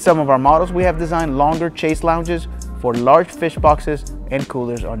 In some of our models, we have designed longer chase lounges for large fish boxes and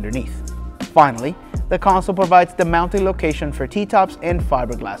coolers underneath. Finally, the console provides the mounting location for T-tops and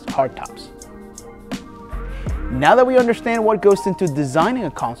fiberglass hardtops. Now that we understand what goes into designing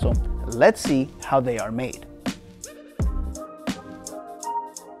a console, let's see how they are made.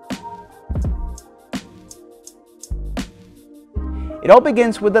 It all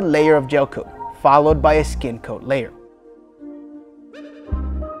begins with a layer of gel coat, followed by a skin coat layer.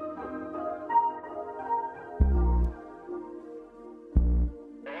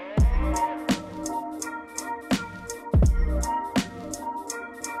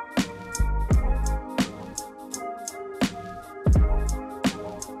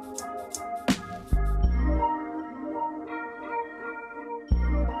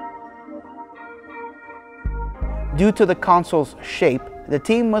 Due to the console's shape, the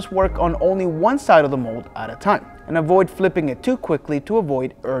team must work on only one side of the mold at a time and avoid flipping it too quickly to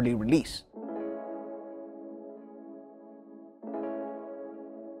avoid early release.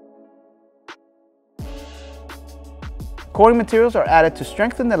 Coating materials are added to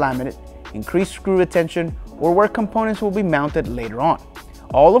strengthen the laminate, increase screw retention, or where components will be mounted later on,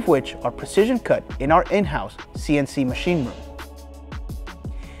 all of which are precision cut in our in-house CNC machine room.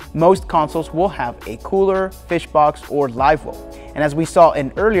 Most consoles will have a cooler, fish box, or live well, and as we saw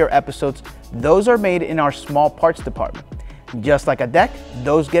in earlier episodes, those are made in our small parts department. Just like a deck,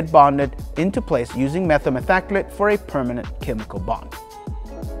 those get bonded into place using methyl methacrylate for a permanent chemical bond.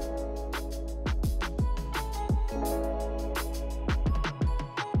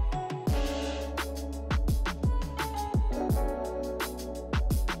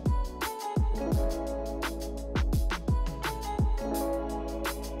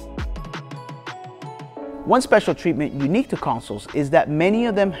 One special treatment unique to consoles is that many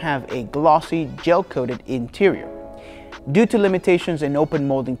of them have a glossy, gel-coated interior. Due to limitations in open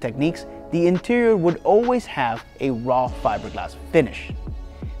molding techniques, the interior would always have a raw fiberglass finish.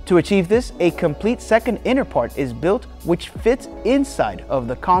 To achieve this, a complete second inner part is built which fits inside of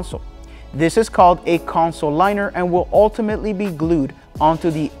the console. This is called a console liner and will ultimately be glued onto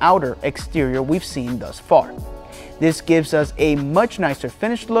the outer exterior we've seen thus far. This gives us a much nicer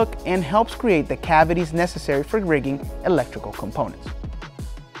finished look and helps create the cavities necessary for rigging electrical components.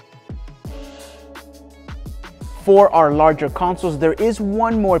 For our larger consoles, there is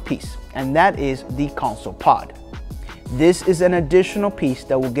one more piece, and that is the console pod. This is an additional piece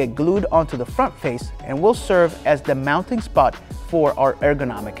that will get glued onto the front face and will serve as the mounting spot for our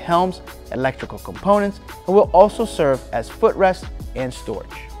ergonomic helms, electrical components, and will also serve as footrest and storage.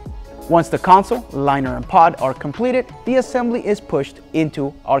 Once the console, liner, and pod are completed, the assembly is pushed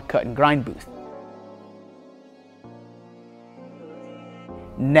into our cut and grind booth.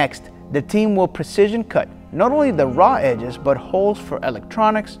 Next, the team will precision cut not only the raw edges, but holes for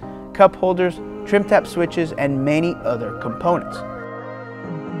electronics, cup holders, trim tab switches, and many other components.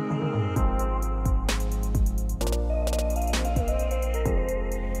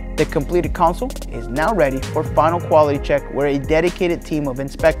 The completed console is now ready for final quality check, where a dedicated team of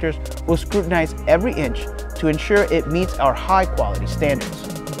inspectors will scrutinize every inch to ensure it meets our high quality standards.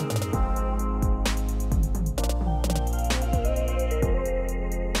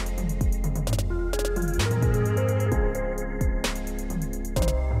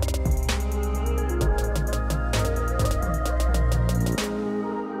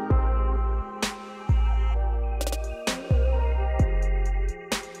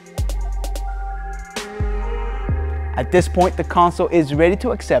 At this point, the console is ready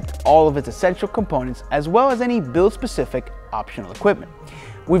to accept all of its essential components as well as any build-specific optional equipment.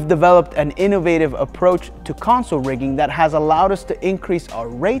 We've developed an innovative approach to console rigging that has allowed us to increase our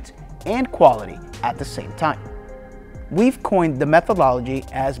rate and quality at the same time. We've coined the methodology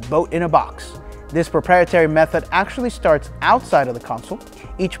as boat in a box. This proprietary method actually starts outside of the console.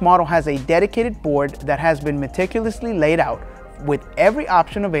 Each model has a dedicated board that has been meticulously laid out with every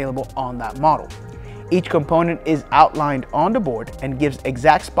option available on that model. Each component is outlined on the board and gives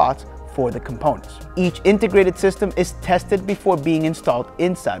exact spots for the components. Each integrated system is tested before being installed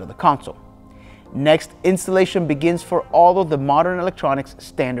inside of the console. Next, installation begins for all of the modern electronics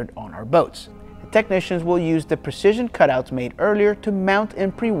standard on our boats. The technicians will use the precision cutouts made earlier to mount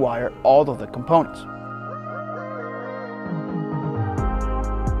and pre-wire all of the components.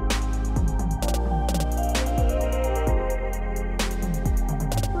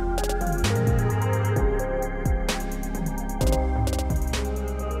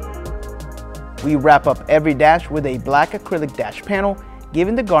 We wrap up every dash with a black acrylic dash panel,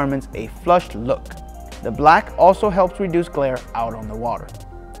 giving the garments a flushed look. The black also helps reduce glare out on the water.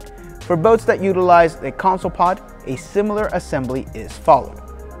 For boats that utilize the console pod, a similar assembly is followed.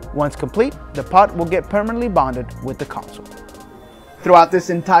 Once complete, the pod will get permanently bonded with the console. Throughout this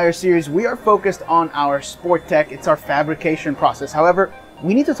entire series, we are focused on our sport tech. It's our fabrication process. However,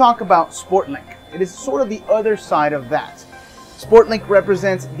 we need to talk about SportLink. It is sort of the other side of that. SportLink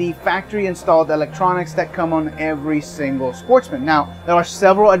represents the factory installed electronics that come on every single Sportsman. Now, there are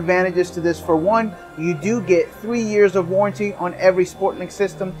several advantages to this. For one, you do get 3 years of warranty on every SportLink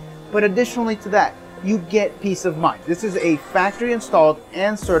system, but additionally to that, you get peace of mind. This is a factory installed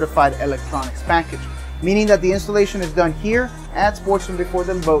and certified electronics package, meaning that the installation is done here at Sportsman before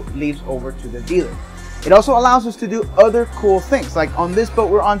the boat leaves over to the dealer. It also allows us to do other cool things, like on this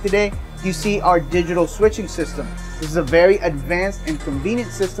boat we're on today, you see our digital switching system. This is a very advanced and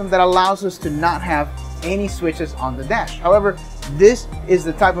convenient system that allows us to not have any switches on the dash. However, this is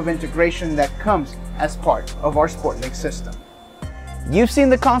the type of integration that comes as part of our SportLink system. You've seen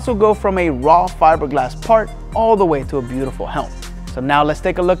the console go from a raw fiberglass part all the way to a beautiful helm. So now let's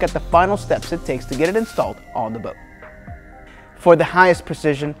take a look at the final steps it takes to get it installed on the boat. For the highest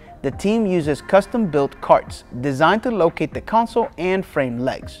precision, the team uses custom-built carts designed to locate the console and frame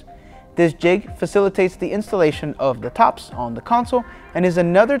legs. This jig facilitates the installation of the tops on the console and is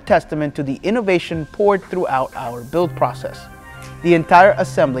another testament to the innovation poured throughout our build process. The entire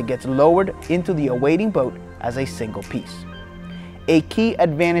assembly gets lowered into the awaiting boat as a single piece. A key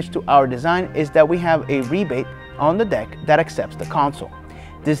advantage to our design is that we have a rebate on the deck that accepts the console.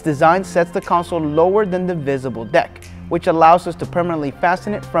 This design sets the console lower than the visible deck, which allows us to permanently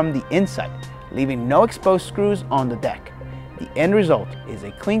fasten it from the inside, leaving no exposed screws on the deck. The end result is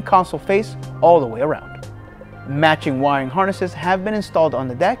a clean console face all the way around. Matching wiring harnesses have been installed on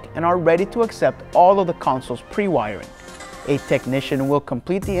the deck and are ready to accept all of the console's pre-wiring. A technician will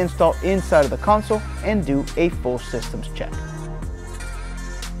complete the install inside of the console and do a full systems check.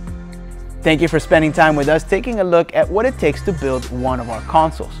 Thank you for spending time with us taking a look at what it takes to build one of our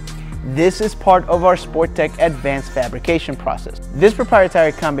consoles. This is part of our SportTech advanced fabrication process. This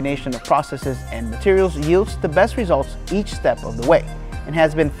proprietary combination of processes and materials yields the best results each step of the way and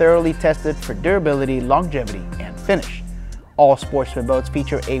has been thoroughly tested for durability, longevity, and finish. All Sportsman boats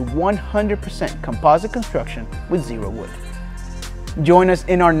feature a 100% composite construction with zero wood. Join us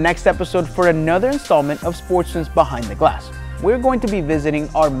in our next episode for another installment of Sportsman's Behind the Glass. We're going to be visiting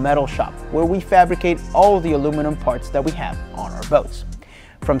our metal shop where we fabricate all of the aluminum parts that we have on our boats.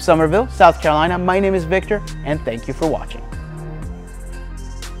 From Somerville, South Carolina, my name is Victor, and thank you for watching.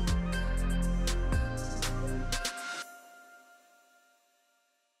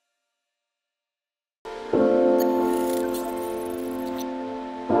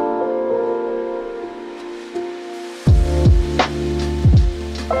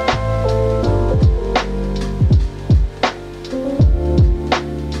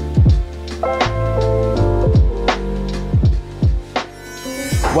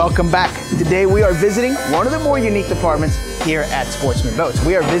 Welcome back. Today we are visiting one of the more unique departments here at Sportsman Boats.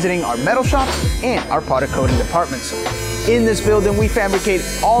 We are visiting our metal shop and our powder coating departments. In this building we fabricate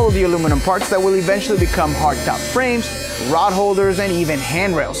all of the aluminum parts that will eventually become hardtop frames, rod holders, and even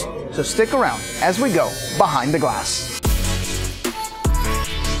handrails. So stick around as we go behind the glass.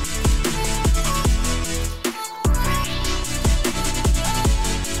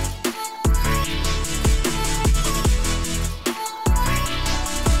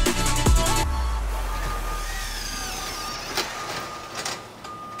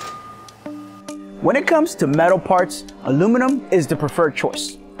 When it comes to metal parts, aluminum is the preferred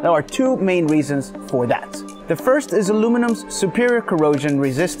choice. There are two main reasons for that. The first is aluminum's superior corrosion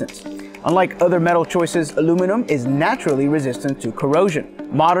resistance. Unlike other metal choices, aluminum is naturally resistant to corrosion.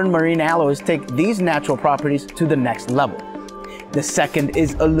 Modern marine alloys take these natural properties to the next level. The second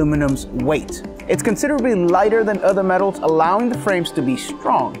is aluminum's weight. It's considerably lighter than other metals, allowing the frames to be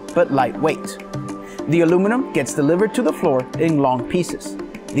strong but lightweight. The aluminum gets delivered to the floor in long pieces.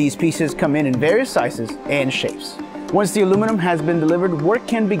 These pieces come in various sizes and shapes. Once the aluminum has been delivered, work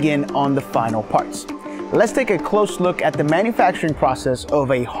can begin on the final parts. Let's take a close look at the manufacturing process of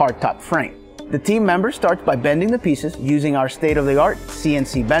a hardtop frame. The team member starts by bending the pieces using our state-of-the-art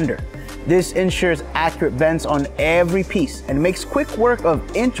CNC bender. This ensures accurate bends on every piece and makes quick work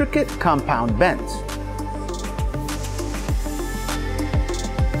of intricate compound bends.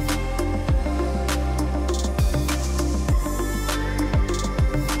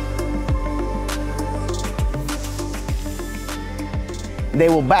 They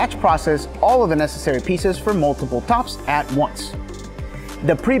will batch process all of the necessary pieces for multiple tops at once.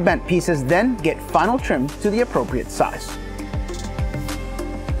 The pre-bent pieces then get final trim to the appropriate size.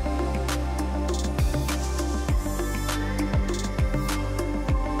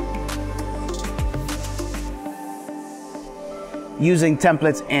 Using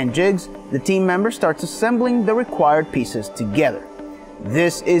templates and jigs, the team member starts assembling the required pieces together.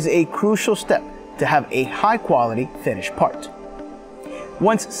 This is a crucial step to have a high-quality finished part.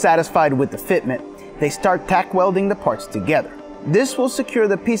 Once satisfied with the fitment, they start tack welding the parts together. This will secure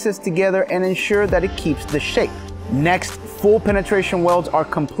the pieces together and ensure that it keeps the shape. Next, full penetration welds are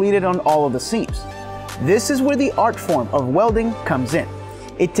completed on all of the seams. This is where the art form of welding comes in.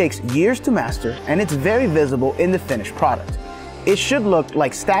 It takes years to master, and it's very visible in the finished product. It should look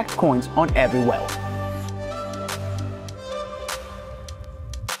like stacked coins on every weld.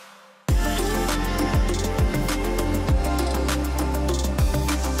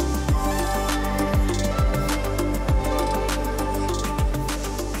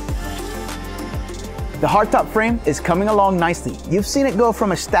 The hardtop frame is coming along nicely. You've seen it go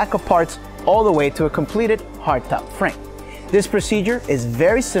from a stack of parts all the way to a completed hardtop frame. This procedure is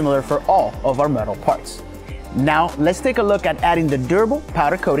very similar for all of our metal parts. Now let's take a look at adding the durable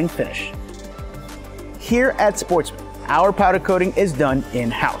powder coating finish. Here at Sportsman, our powder coating is done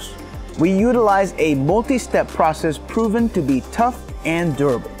in-house. We utilize a multi-step process proven to be tough and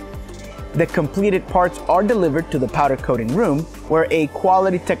durable. The completed parts are delivered to the powder coating room, where a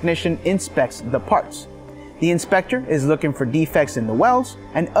quality technician inspects the parts. The inspector is looking for defects in the welds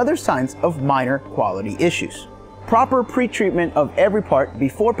and other signs of minor quality issues. Proper pre-treatment of every part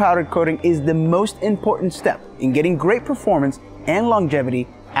before powder coating is the most important step in getting great performance and longevity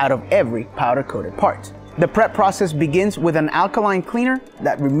out of every powder coated part. The prep process begins with an alkaline cleaner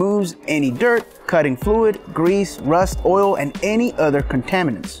that removes any dirt, cutting fluid, grease, rust, oil, and any other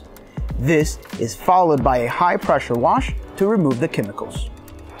contaminants. This is followed by a high pressure wash to remove the chemicals.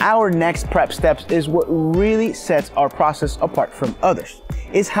 Our next prep steps is what really sets our process apart from others.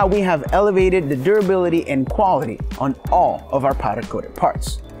 It's how we have elevated the durability and quality on all of our powder coated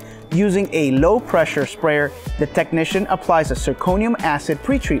parts. Using a low pressure sprayer, the technician applies a zirconium acid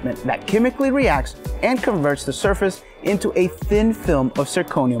pretreatment that chemically reacts and converts the surface into a thin film of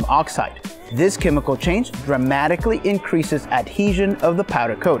zirconium oxide. This chemical change dramatically increases adhesion of the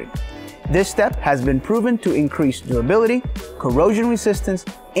powder coating. This step has been proven to increase durability, corrosion resistance,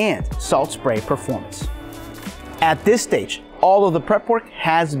 and salt spray performance. At this stage, all of the prep work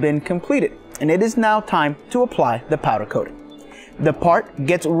has been completed, and it is now time to apply the powder coating. The part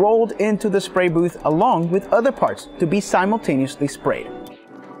gets rolled into the spray booth along with other parts to be simultaneously sprayed.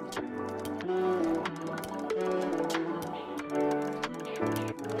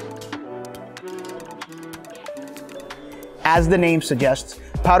 As the name suggests,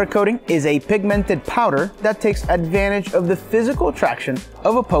 powder coating is a pigmented powder that takes advantage of the physical attraction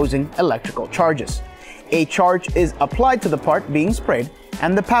of opposing electrical charges. A charge is applied to the part being sprayed,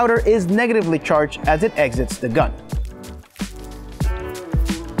 and the powder is negatively charged as it exits the gun.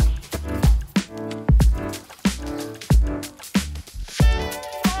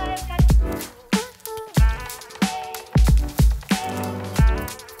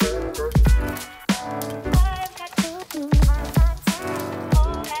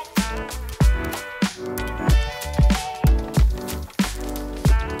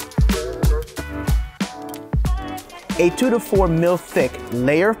 A 2 to 4 mil thick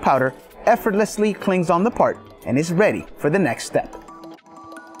layer of powder effortlessly clings on the part and is ready for the next step.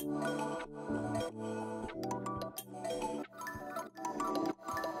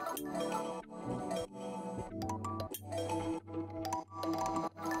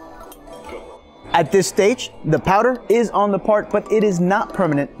 At this stage, the powder is on the part, but it is not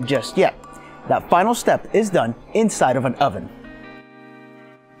permanent just yet. That final step is done inside of an oven.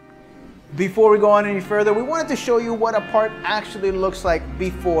 Before we go on any further, we wanted to show you what a part actually looks like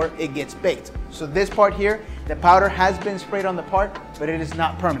before it gets baked. So this part here, the powder has been sprayed on the part, but it is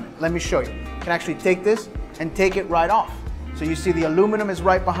not permanent. Let me show you. You can actually take this and take it right off. So you see the aluminum is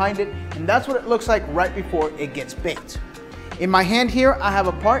right behind it, and that's what it looks like right before it gets baked. In my hand here, I have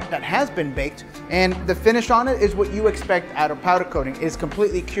a part that has been baked, and the finish on it is what you expect out of powder coating. It is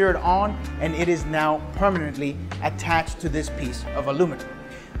completely cured on, and it is now permanently attached to this piece of aluminum.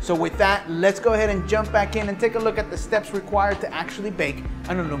 So with that, let's go ahead and jump back in and take a look at the steps required to actually bake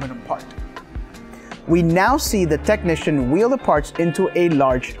an aluminum part. We now see the technician wheel the parts into a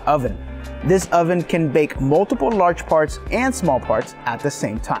large oven. This oven can bake multiple large parts and small parts at the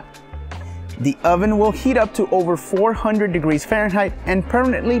same time. The oven will heat up to over 400 degrees Fahrenheit and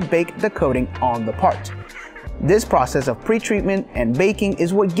permanently bake the coating on the part. This process of pre-treatment and baking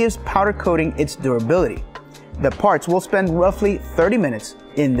is what gives powder coating its durability. The parts will spend roughly 30 minutes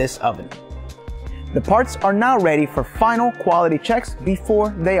in this oven. The parts are now ready for final quality checks before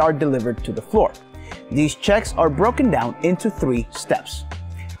they are delivered to the floor. These checks are broken down into 3 steps.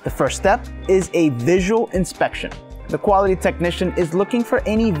 The first step is a visual inspection. the quality technician is looking for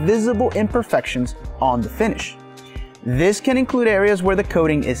any visible imperfections on the finish. This can include areas where the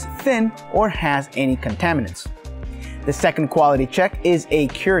coating is thin or has any contaminants. The second quality check is a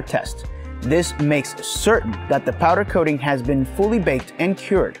cure test. This makes certain that the powder coating has been fully baked and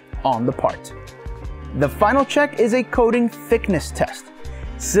cured on the part. The final check is a coating thickness test.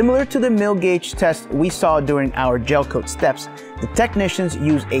 Similar to the mill gauge test we saw during our gel coat steps, the technicians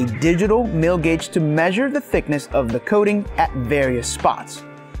use a digital mill gauge to measure the thickness of the coating at various spots.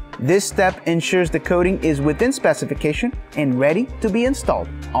 This step ensures the coating is within specification and ready to be installed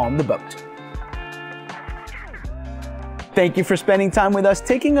on the boat. Thank you for spending time with us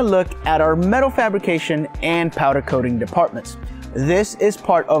taking a look at our metal fabrication and powder coating departments. This is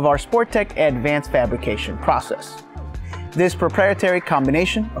part of our Sporttech advanced fabrication process. This proprietary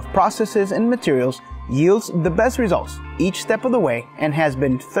combination of processes and materials yields the best results each step of the way and has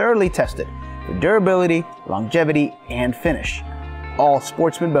been thoroughly tested for durability, longevity, and finish. All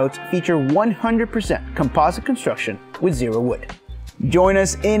Sportsman boats feature 100% composite construction with zero wood. Join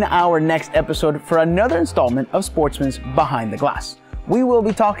us in our next episode for another installment of Sportsman's Behind the Glass. We will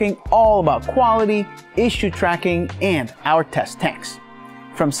be talking all about quality, issue tracking, and our test tanks.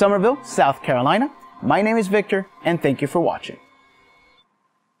 From Summerville, South Carolina, my name is Victor, and thank you for watching.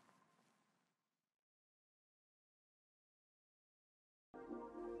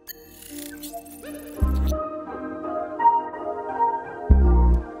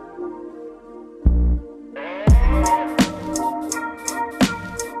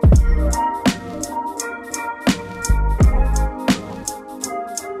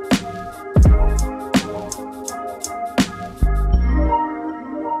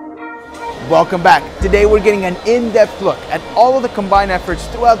 Welcome back. Today we're getting an in-depth look at all of the combined efforts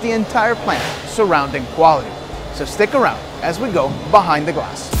throughout the entire plant surrounding quality. So stick around as we go behind the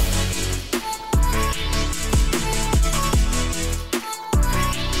glass.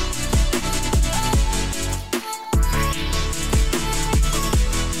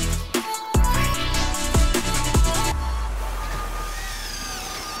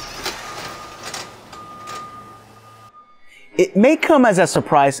 It may come as a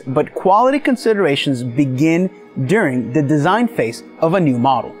surprise, but quality considerations begin during the design phase of a new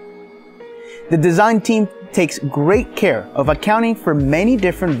model. The design team takes great care of accounting for many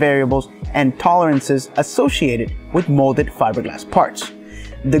different variables and tolerances associated with molded fiberglass parts.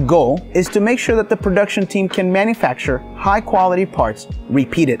 The goal is to make sure that the production team can manufacture high-quality parts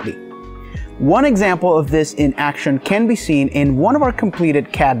repeatedly. One example of this in action can be seen in one of our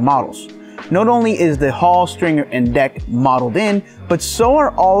completed CAD models. Not only is the hull, stringer, and deck modeled in, but so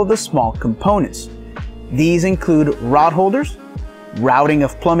are all of the small components. These include rod holders, routing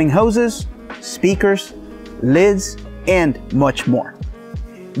of plumbing hoses, speakers, lids, and much more.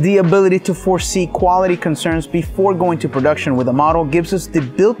 The ability to foresee quality concerns before going to production with a model gives us the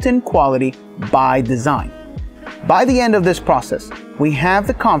built-in quality by design. By the end of this process, we have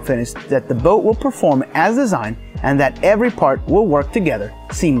the confidence that the boat will perform as designed and that every part will work together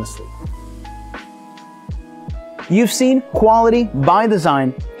seamlessly. You've seen quality by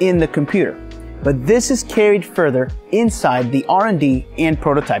design in the computer, but this is carried further inside the R&D and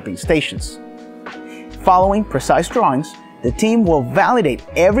prototyping stations. Following precise drawings, the team will validate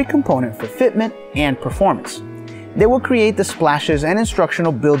every component for fitment and performance. They will create the splashes and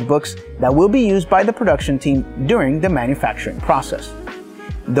instructional build books that will be used by the production team during the manufacturing process.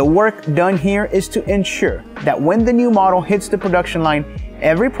 The work done here is to ensure that when the new model hits the production line,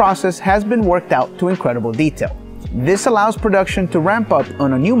 every process has been worked out to incredible detail. This allows production to ramp up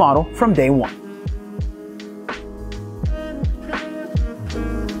on a new model from day one.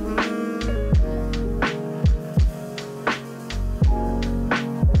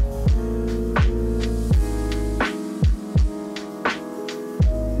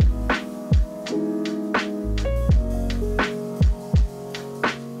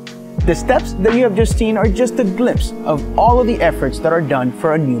 The steps that you have just seen are just a glimpse of all of the efforts that are done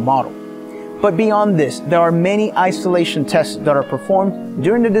for a new model. But beyond this, there are many isolation tests that are performed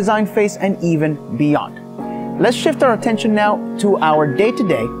during the design phase and even beyond. Let's shift our attention now to our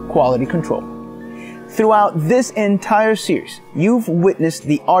day-to-day quality control. Throughout this entire series, you've witnessed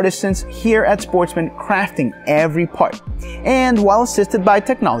the artisans here at Sportsman crafting every part. And while assisted by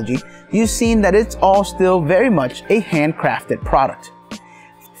technology, you've seen that it's all still very much a handcrafted product.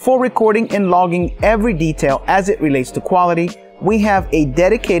 For recording and logging every detail as it relates to quality, we have a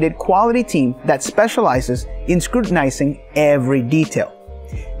dedicated quality team that specializes in scrutinizing every detail.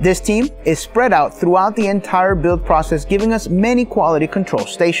 This team is spread out throughout the entire build process, giving us many quality control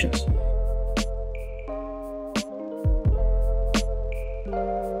stations.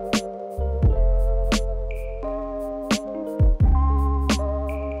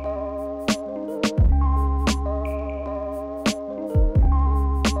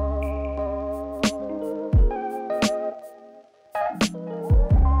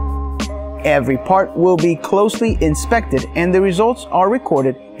 Every part will be closely inspected and the results are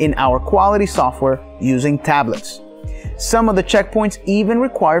recorded in our quality software using tablets. Some of the checkpoints even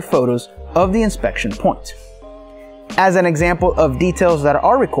require photos of the inspection point. As an example of details that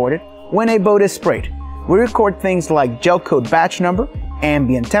are recorded, when a boat is sprayed, we record things like gel coat batch number,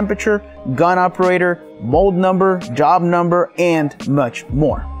 ambient temperature, gun operator, mold number, job number, and much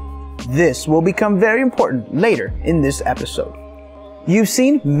more. This will become very important later in this episode. You've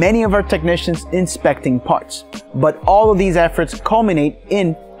seen many of our technicians inspecting parts, but all of these efforts culminate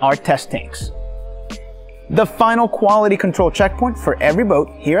in our test tanks. The final quality control checkpoint for every boat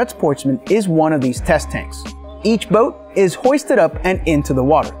here at Sportsman is one of these test tanks. Each boat is hoisted up and into the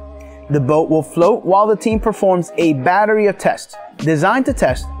water. The boat will float while the team performs a battery of tests designed to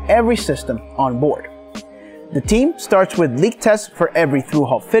test every system on board. The team starts with leak tests for every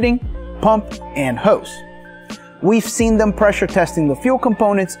through-hull fitting, pump, and hose. We've seen them pressure testing the fuel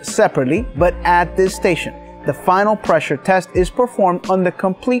components separately, but at this station, the final pressure test is performed on the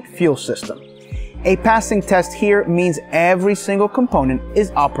complete fuel system. A passing test here means every single component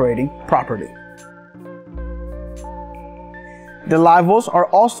is operating properly. The live wells are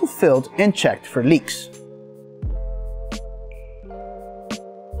also filled and checked for leaks.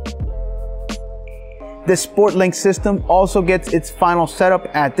 The SportLink system also gets its final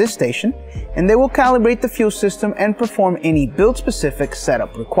setup at this station, and they will calibrate the fuel system and perform any build-specific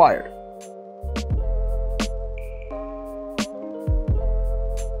setup required.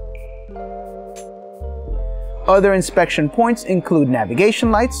 Other inspection points include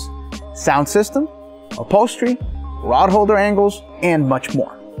navigation lights, sound system, upholstery, rod holder angles, and much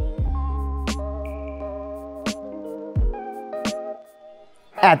more.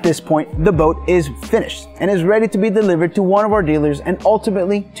 At this point, the boat is finished and is ready to be delivered to one of our dealers and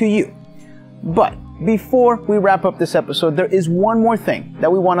ultimately to you. But before we wrap up this episode, there is one more thing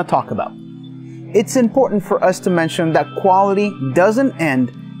that we want to talk about. It's important for us to mention that quality doesn't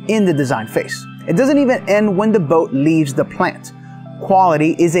end in the design phase. It doesn't even end when the boat leaves the plant.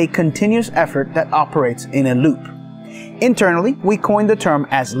 Quality is a continuous effort that operates in a loop. Internally, we coined the term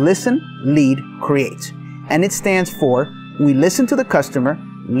as listen, lead, create, and it stands for we listen to the customer,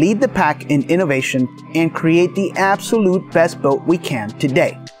 lead the pack in innovation, and create the absolute best boat we can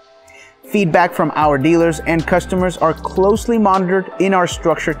today. Feedback from our dealers and customers are closely monitored in our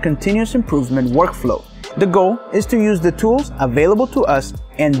structured continuous improvement workflow. The goal is to use the tools available to us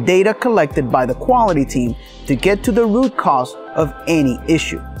and data collected by the quality team to get to the root cause of any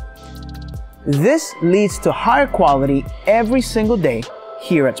issue. This leads to higher quality every single day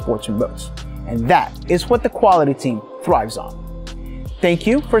here at Sportsman Boats, and that is what the quality team thrives on. Thank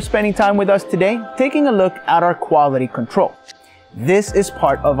you for spending time with us today, taking a look at our quality control. This is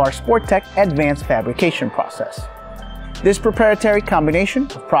part of our SportTech advanced fabrication process. This proprietary combination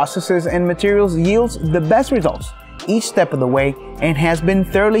of processes and materials yields the best results each step of the way and has been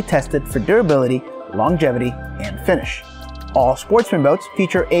thoroughly tested for durability, longevity, and finish. All Sportsman boats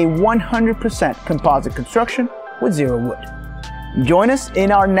feature a 100% composite construction with zero wood. Join us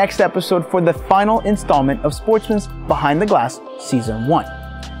in our next episode for the final installment of Sportsman's Behind the Glass Season 1.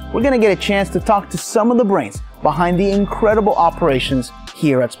 We're going to get a chance to talk to some of the brains behind the incredible operations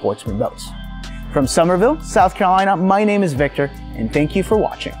here at Sportsman Boats. From Somerville, South Carolina, my name is Victor, and thank you for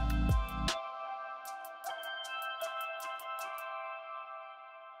watching.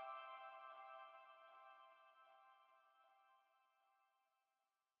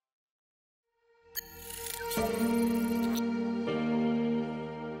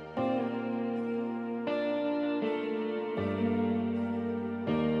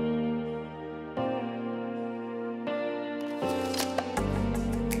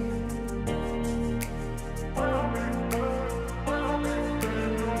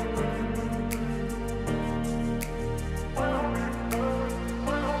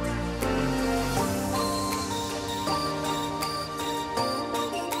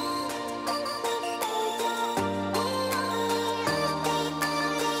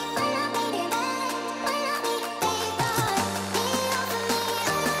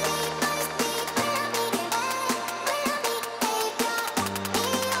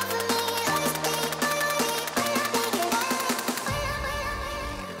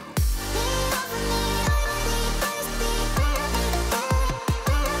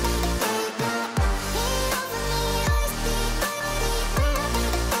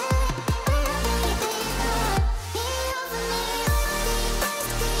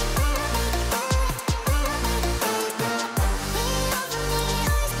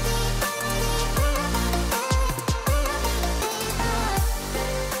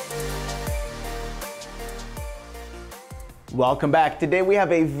 Welcome back. Today we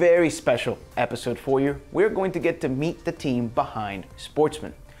have a very special episode for you. We're going to get to meet the team behind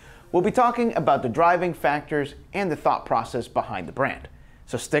Sportsman. We'll be talking about the driving factors and the thought process behind the brand.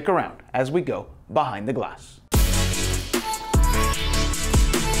 So stick around as we go behind the glass.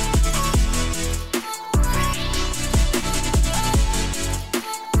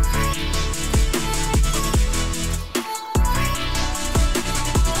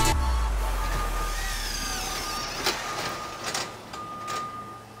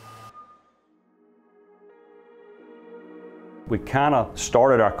 We kind of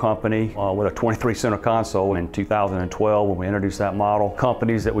started our company with a 23 center console in 2012 when we introduced that model.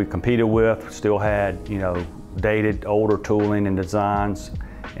 Companies that we competed with still had, dated, older tooling and designs,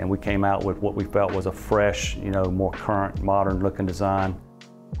 and we came out with what we felt was a fresh, more current, modern looking design.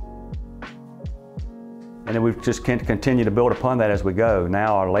 And then we've just continued to build upon that as we go.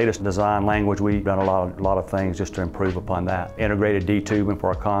 Now our latest design language, we've done a lot of things just to improve upon that. Integrated D-tubing for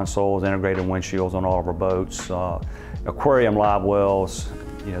our consoles, integrated windshields on all of our boats, aquarium live wells,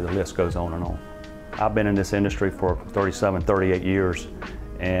 the list goes on and on. I've been in this industry for 37, 38 years,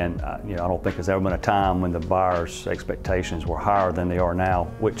 and I don't think there's ever been a time when the buyers' expectations were higher than they are now,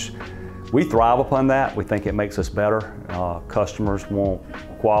 which we thrive upon that. We think it makes us better. Customers want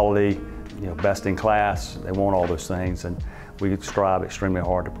quality, best in class. They want all those things, and we strive extremely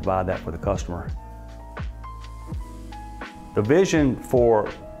hard to provide that for the customer. The vision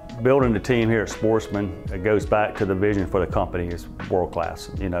for building the team here at Sportsman, it goes back to the vision for the company is world class.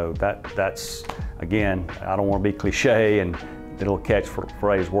 That's, again, I don't want to be cliche and the little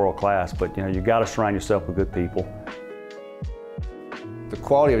catchphrase world class, but you got to surround yourself with good people. The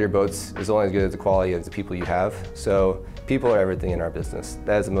quality of your boats is only as good as the quality of the people you have. So people are everything in our business.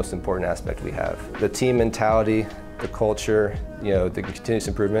 That is the most important aspect we have. The team mentality, the culture, the continuous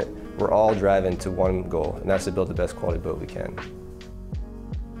improvement, we're all driving to one goal, and that's to build the best quality boat we can.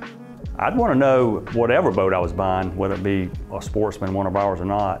 I'd want to know whatever boat I was buying, whether it be a Sportsman, one of ours or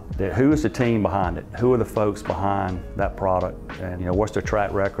not, that who is the team behind it? Who are the folks behind that product? And what's their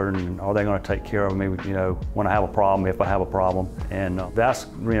track record, and are they going to take care of me, when I have a problem, if I have a problem? And that's,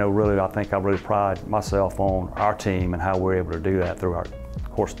 really, I think I really pride myself on our team and how we're able to do that through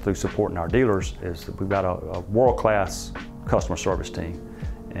of course, through supporting our dealers, is that we've got a world-class customer service team.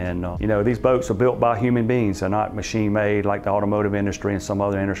 And these boats are built by human beings. They're not machine made like the automotive industry and some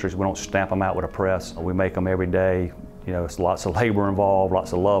other industries. We don't stamp them out with a press. We make them every day. It's lots of labor involved,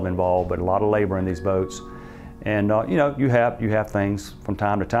 lots of love involved, but a lot of labor in these boats. And you have things from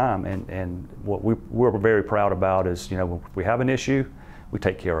time to time. And what we're very proud about is, when we have an issue, we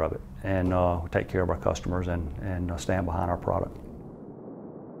take care of it. And we take care of our customers and stand behind our product.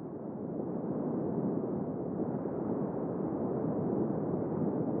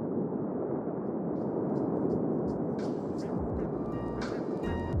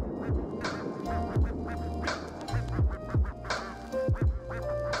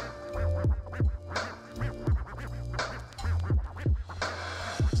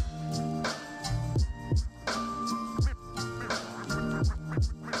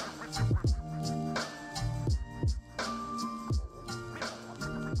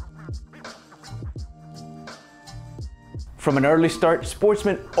 From an early start,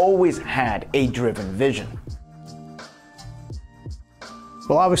 Sportsman always had a driven vision.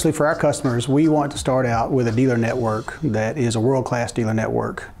 Well, obviously for our customers, we want to start out with a dealer network that is a world-class dealer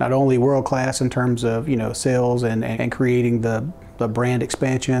network. Not only world-class in terms of, sales and creating the brand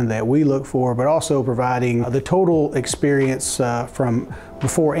expansion that we look for, but also providing the total experience from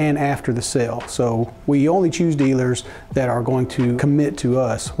before and after the sale. So we only choose dealers that are going to commit to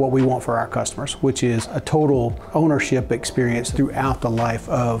us what we want for our customers, which is a total ownership experience throughout the life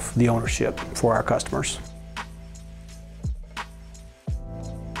of the ownership for our customers.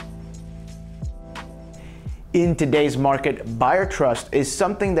 In today's market, buyer trust is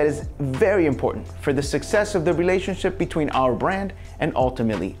something that is very important for the success of the relationship between our brand and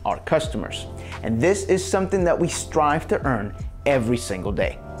ultimately our customers. And this is something that we strive to earn every single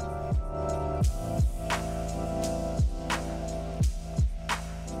day.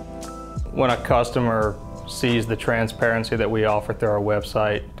 When a customer sees the transparency that we offer through our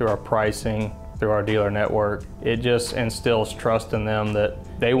website, through our pricing, through our dealer network, it just instills trust in them that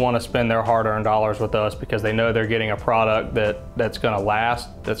they want to spend their hard-earned dollars with us because they know they're getting a product that's going to last,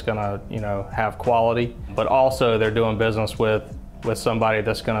 that's going to, have quality, but also they're doing business with somebody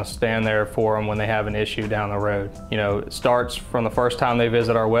that's going to stand there for them when they have an issue down the road. It starts from the first time they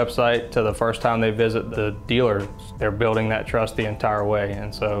visit our website to the first time they visit the dealer. They're building that trust the entire way,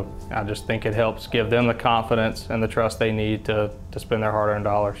 and so I just think it helps give them the confidence and the trust they need to spend their hard-earned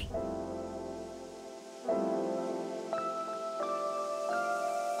dollars.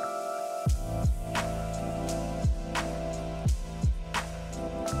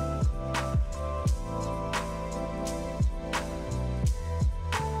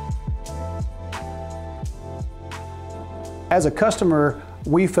 As a customer,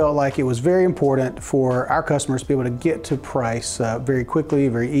 we felt like it was very important for our customers to be able to get to price very quickly,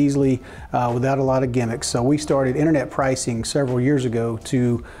 very easily, without a lot of gimmicks. So we started internet pricing several years ago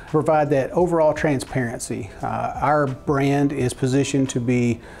to provide that overall transparency. Our brand is positioned to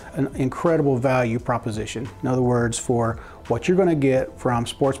be an incredible value proposition. In other words, for what you're going to get from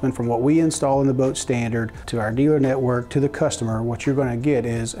Sportsman, from what we install in the boat standard to our dealer network to the customer, what you're going to get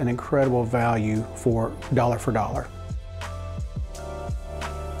is an incredible value for dollar.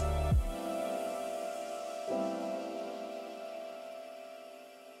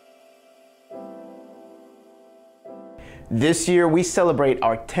 This year we celebrate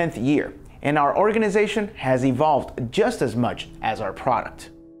our 10th year, and our organization has evolved just as much as our product.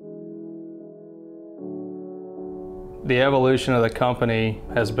 The evolution of the company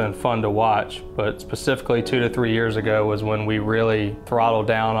has been fun to watch, but specifically 2 to 3 years ago was when we really throttled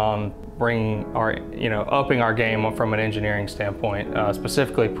down on bringing our, upping our game from an engineering standpoint,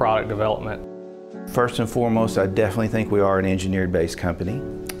 specifically product development. First and foremost, I definitely think we are an engineered-based company.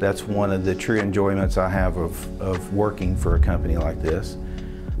 That's one of the true enjoyments I have of working for a company like this.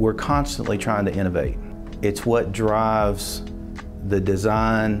 We're constantly trying to innovate. It's what drives the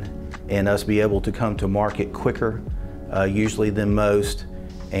design and us be able to come to market quicker, usually than most,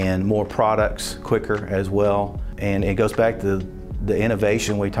 and more products quicker as well. And it goes back to the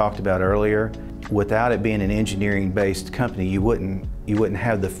innovation we talked about earlier. Without it being an engineering-based company, you wouldn't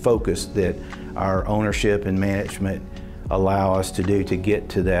have the focus that our ownership and management allow us to do to get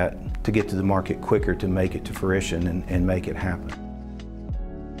to the market quicker, to make it to fruition and make it happen.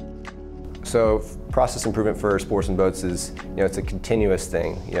 So process improvement for Sportsman Boats is, it's a continuous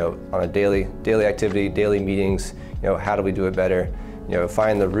thing, on a daily activity, daily meetings, how do we do it better?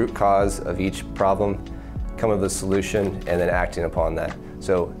 Find the root cause of each problem, come up with a solution, and then acting upon that.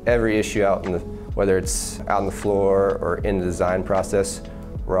 So every issue whether it's out on the floor or in the design process,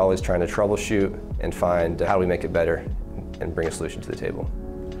 we're always trying to troubleshoot and find how do we make it better and bring a solution to the table.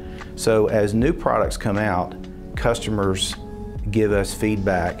 So as new products come out, customers give us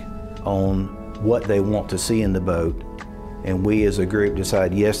feedback on what they want to see in the boat, and we as a group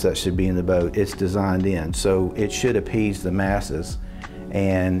decide, yes, that should be in the boat, it's designed in. So it should appease the masses,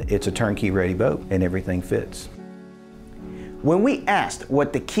 and it's a turnkey ready boat, and everything fits. When we asked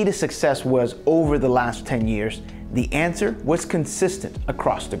what the key to success was over the last 10 years, the answer was consistent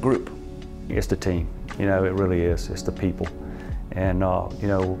across the group. It's the team, it really is. It's the people. And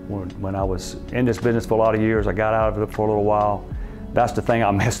when I was in this business for a lot of years, I got out of it for a little while. That's the thing I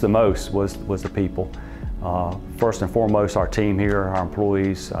missed the most was the people. First and foremost, our team here, our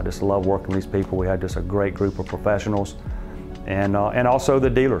employees. I just love working with these people. We had just a great group of professionals. And also the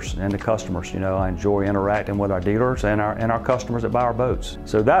dealers and the customers. I enjoy interacting with our dealers and our customers that buy our boats.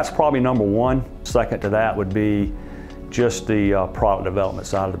 So that's probably number one. Second to that would be just the product development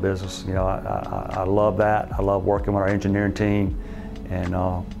side of the business. I love that. I love working with our engineering team and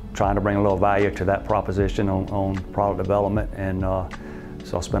trying to bring a little value to that proposition on product development. And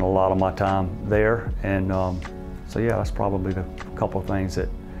so I spend a lot of my time there. And so yeah, that's probably the couple of things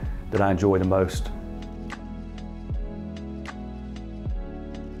that I enjoy the most.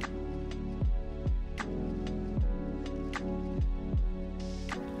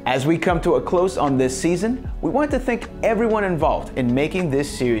 As we come to a close on this season, we want to thank everyone involved in making this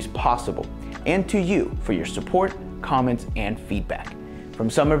series possible, and to you for your support, comments, and feedback. From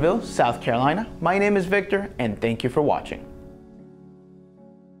Summerville, South Carolina, my name is Victor, and thank you for watching.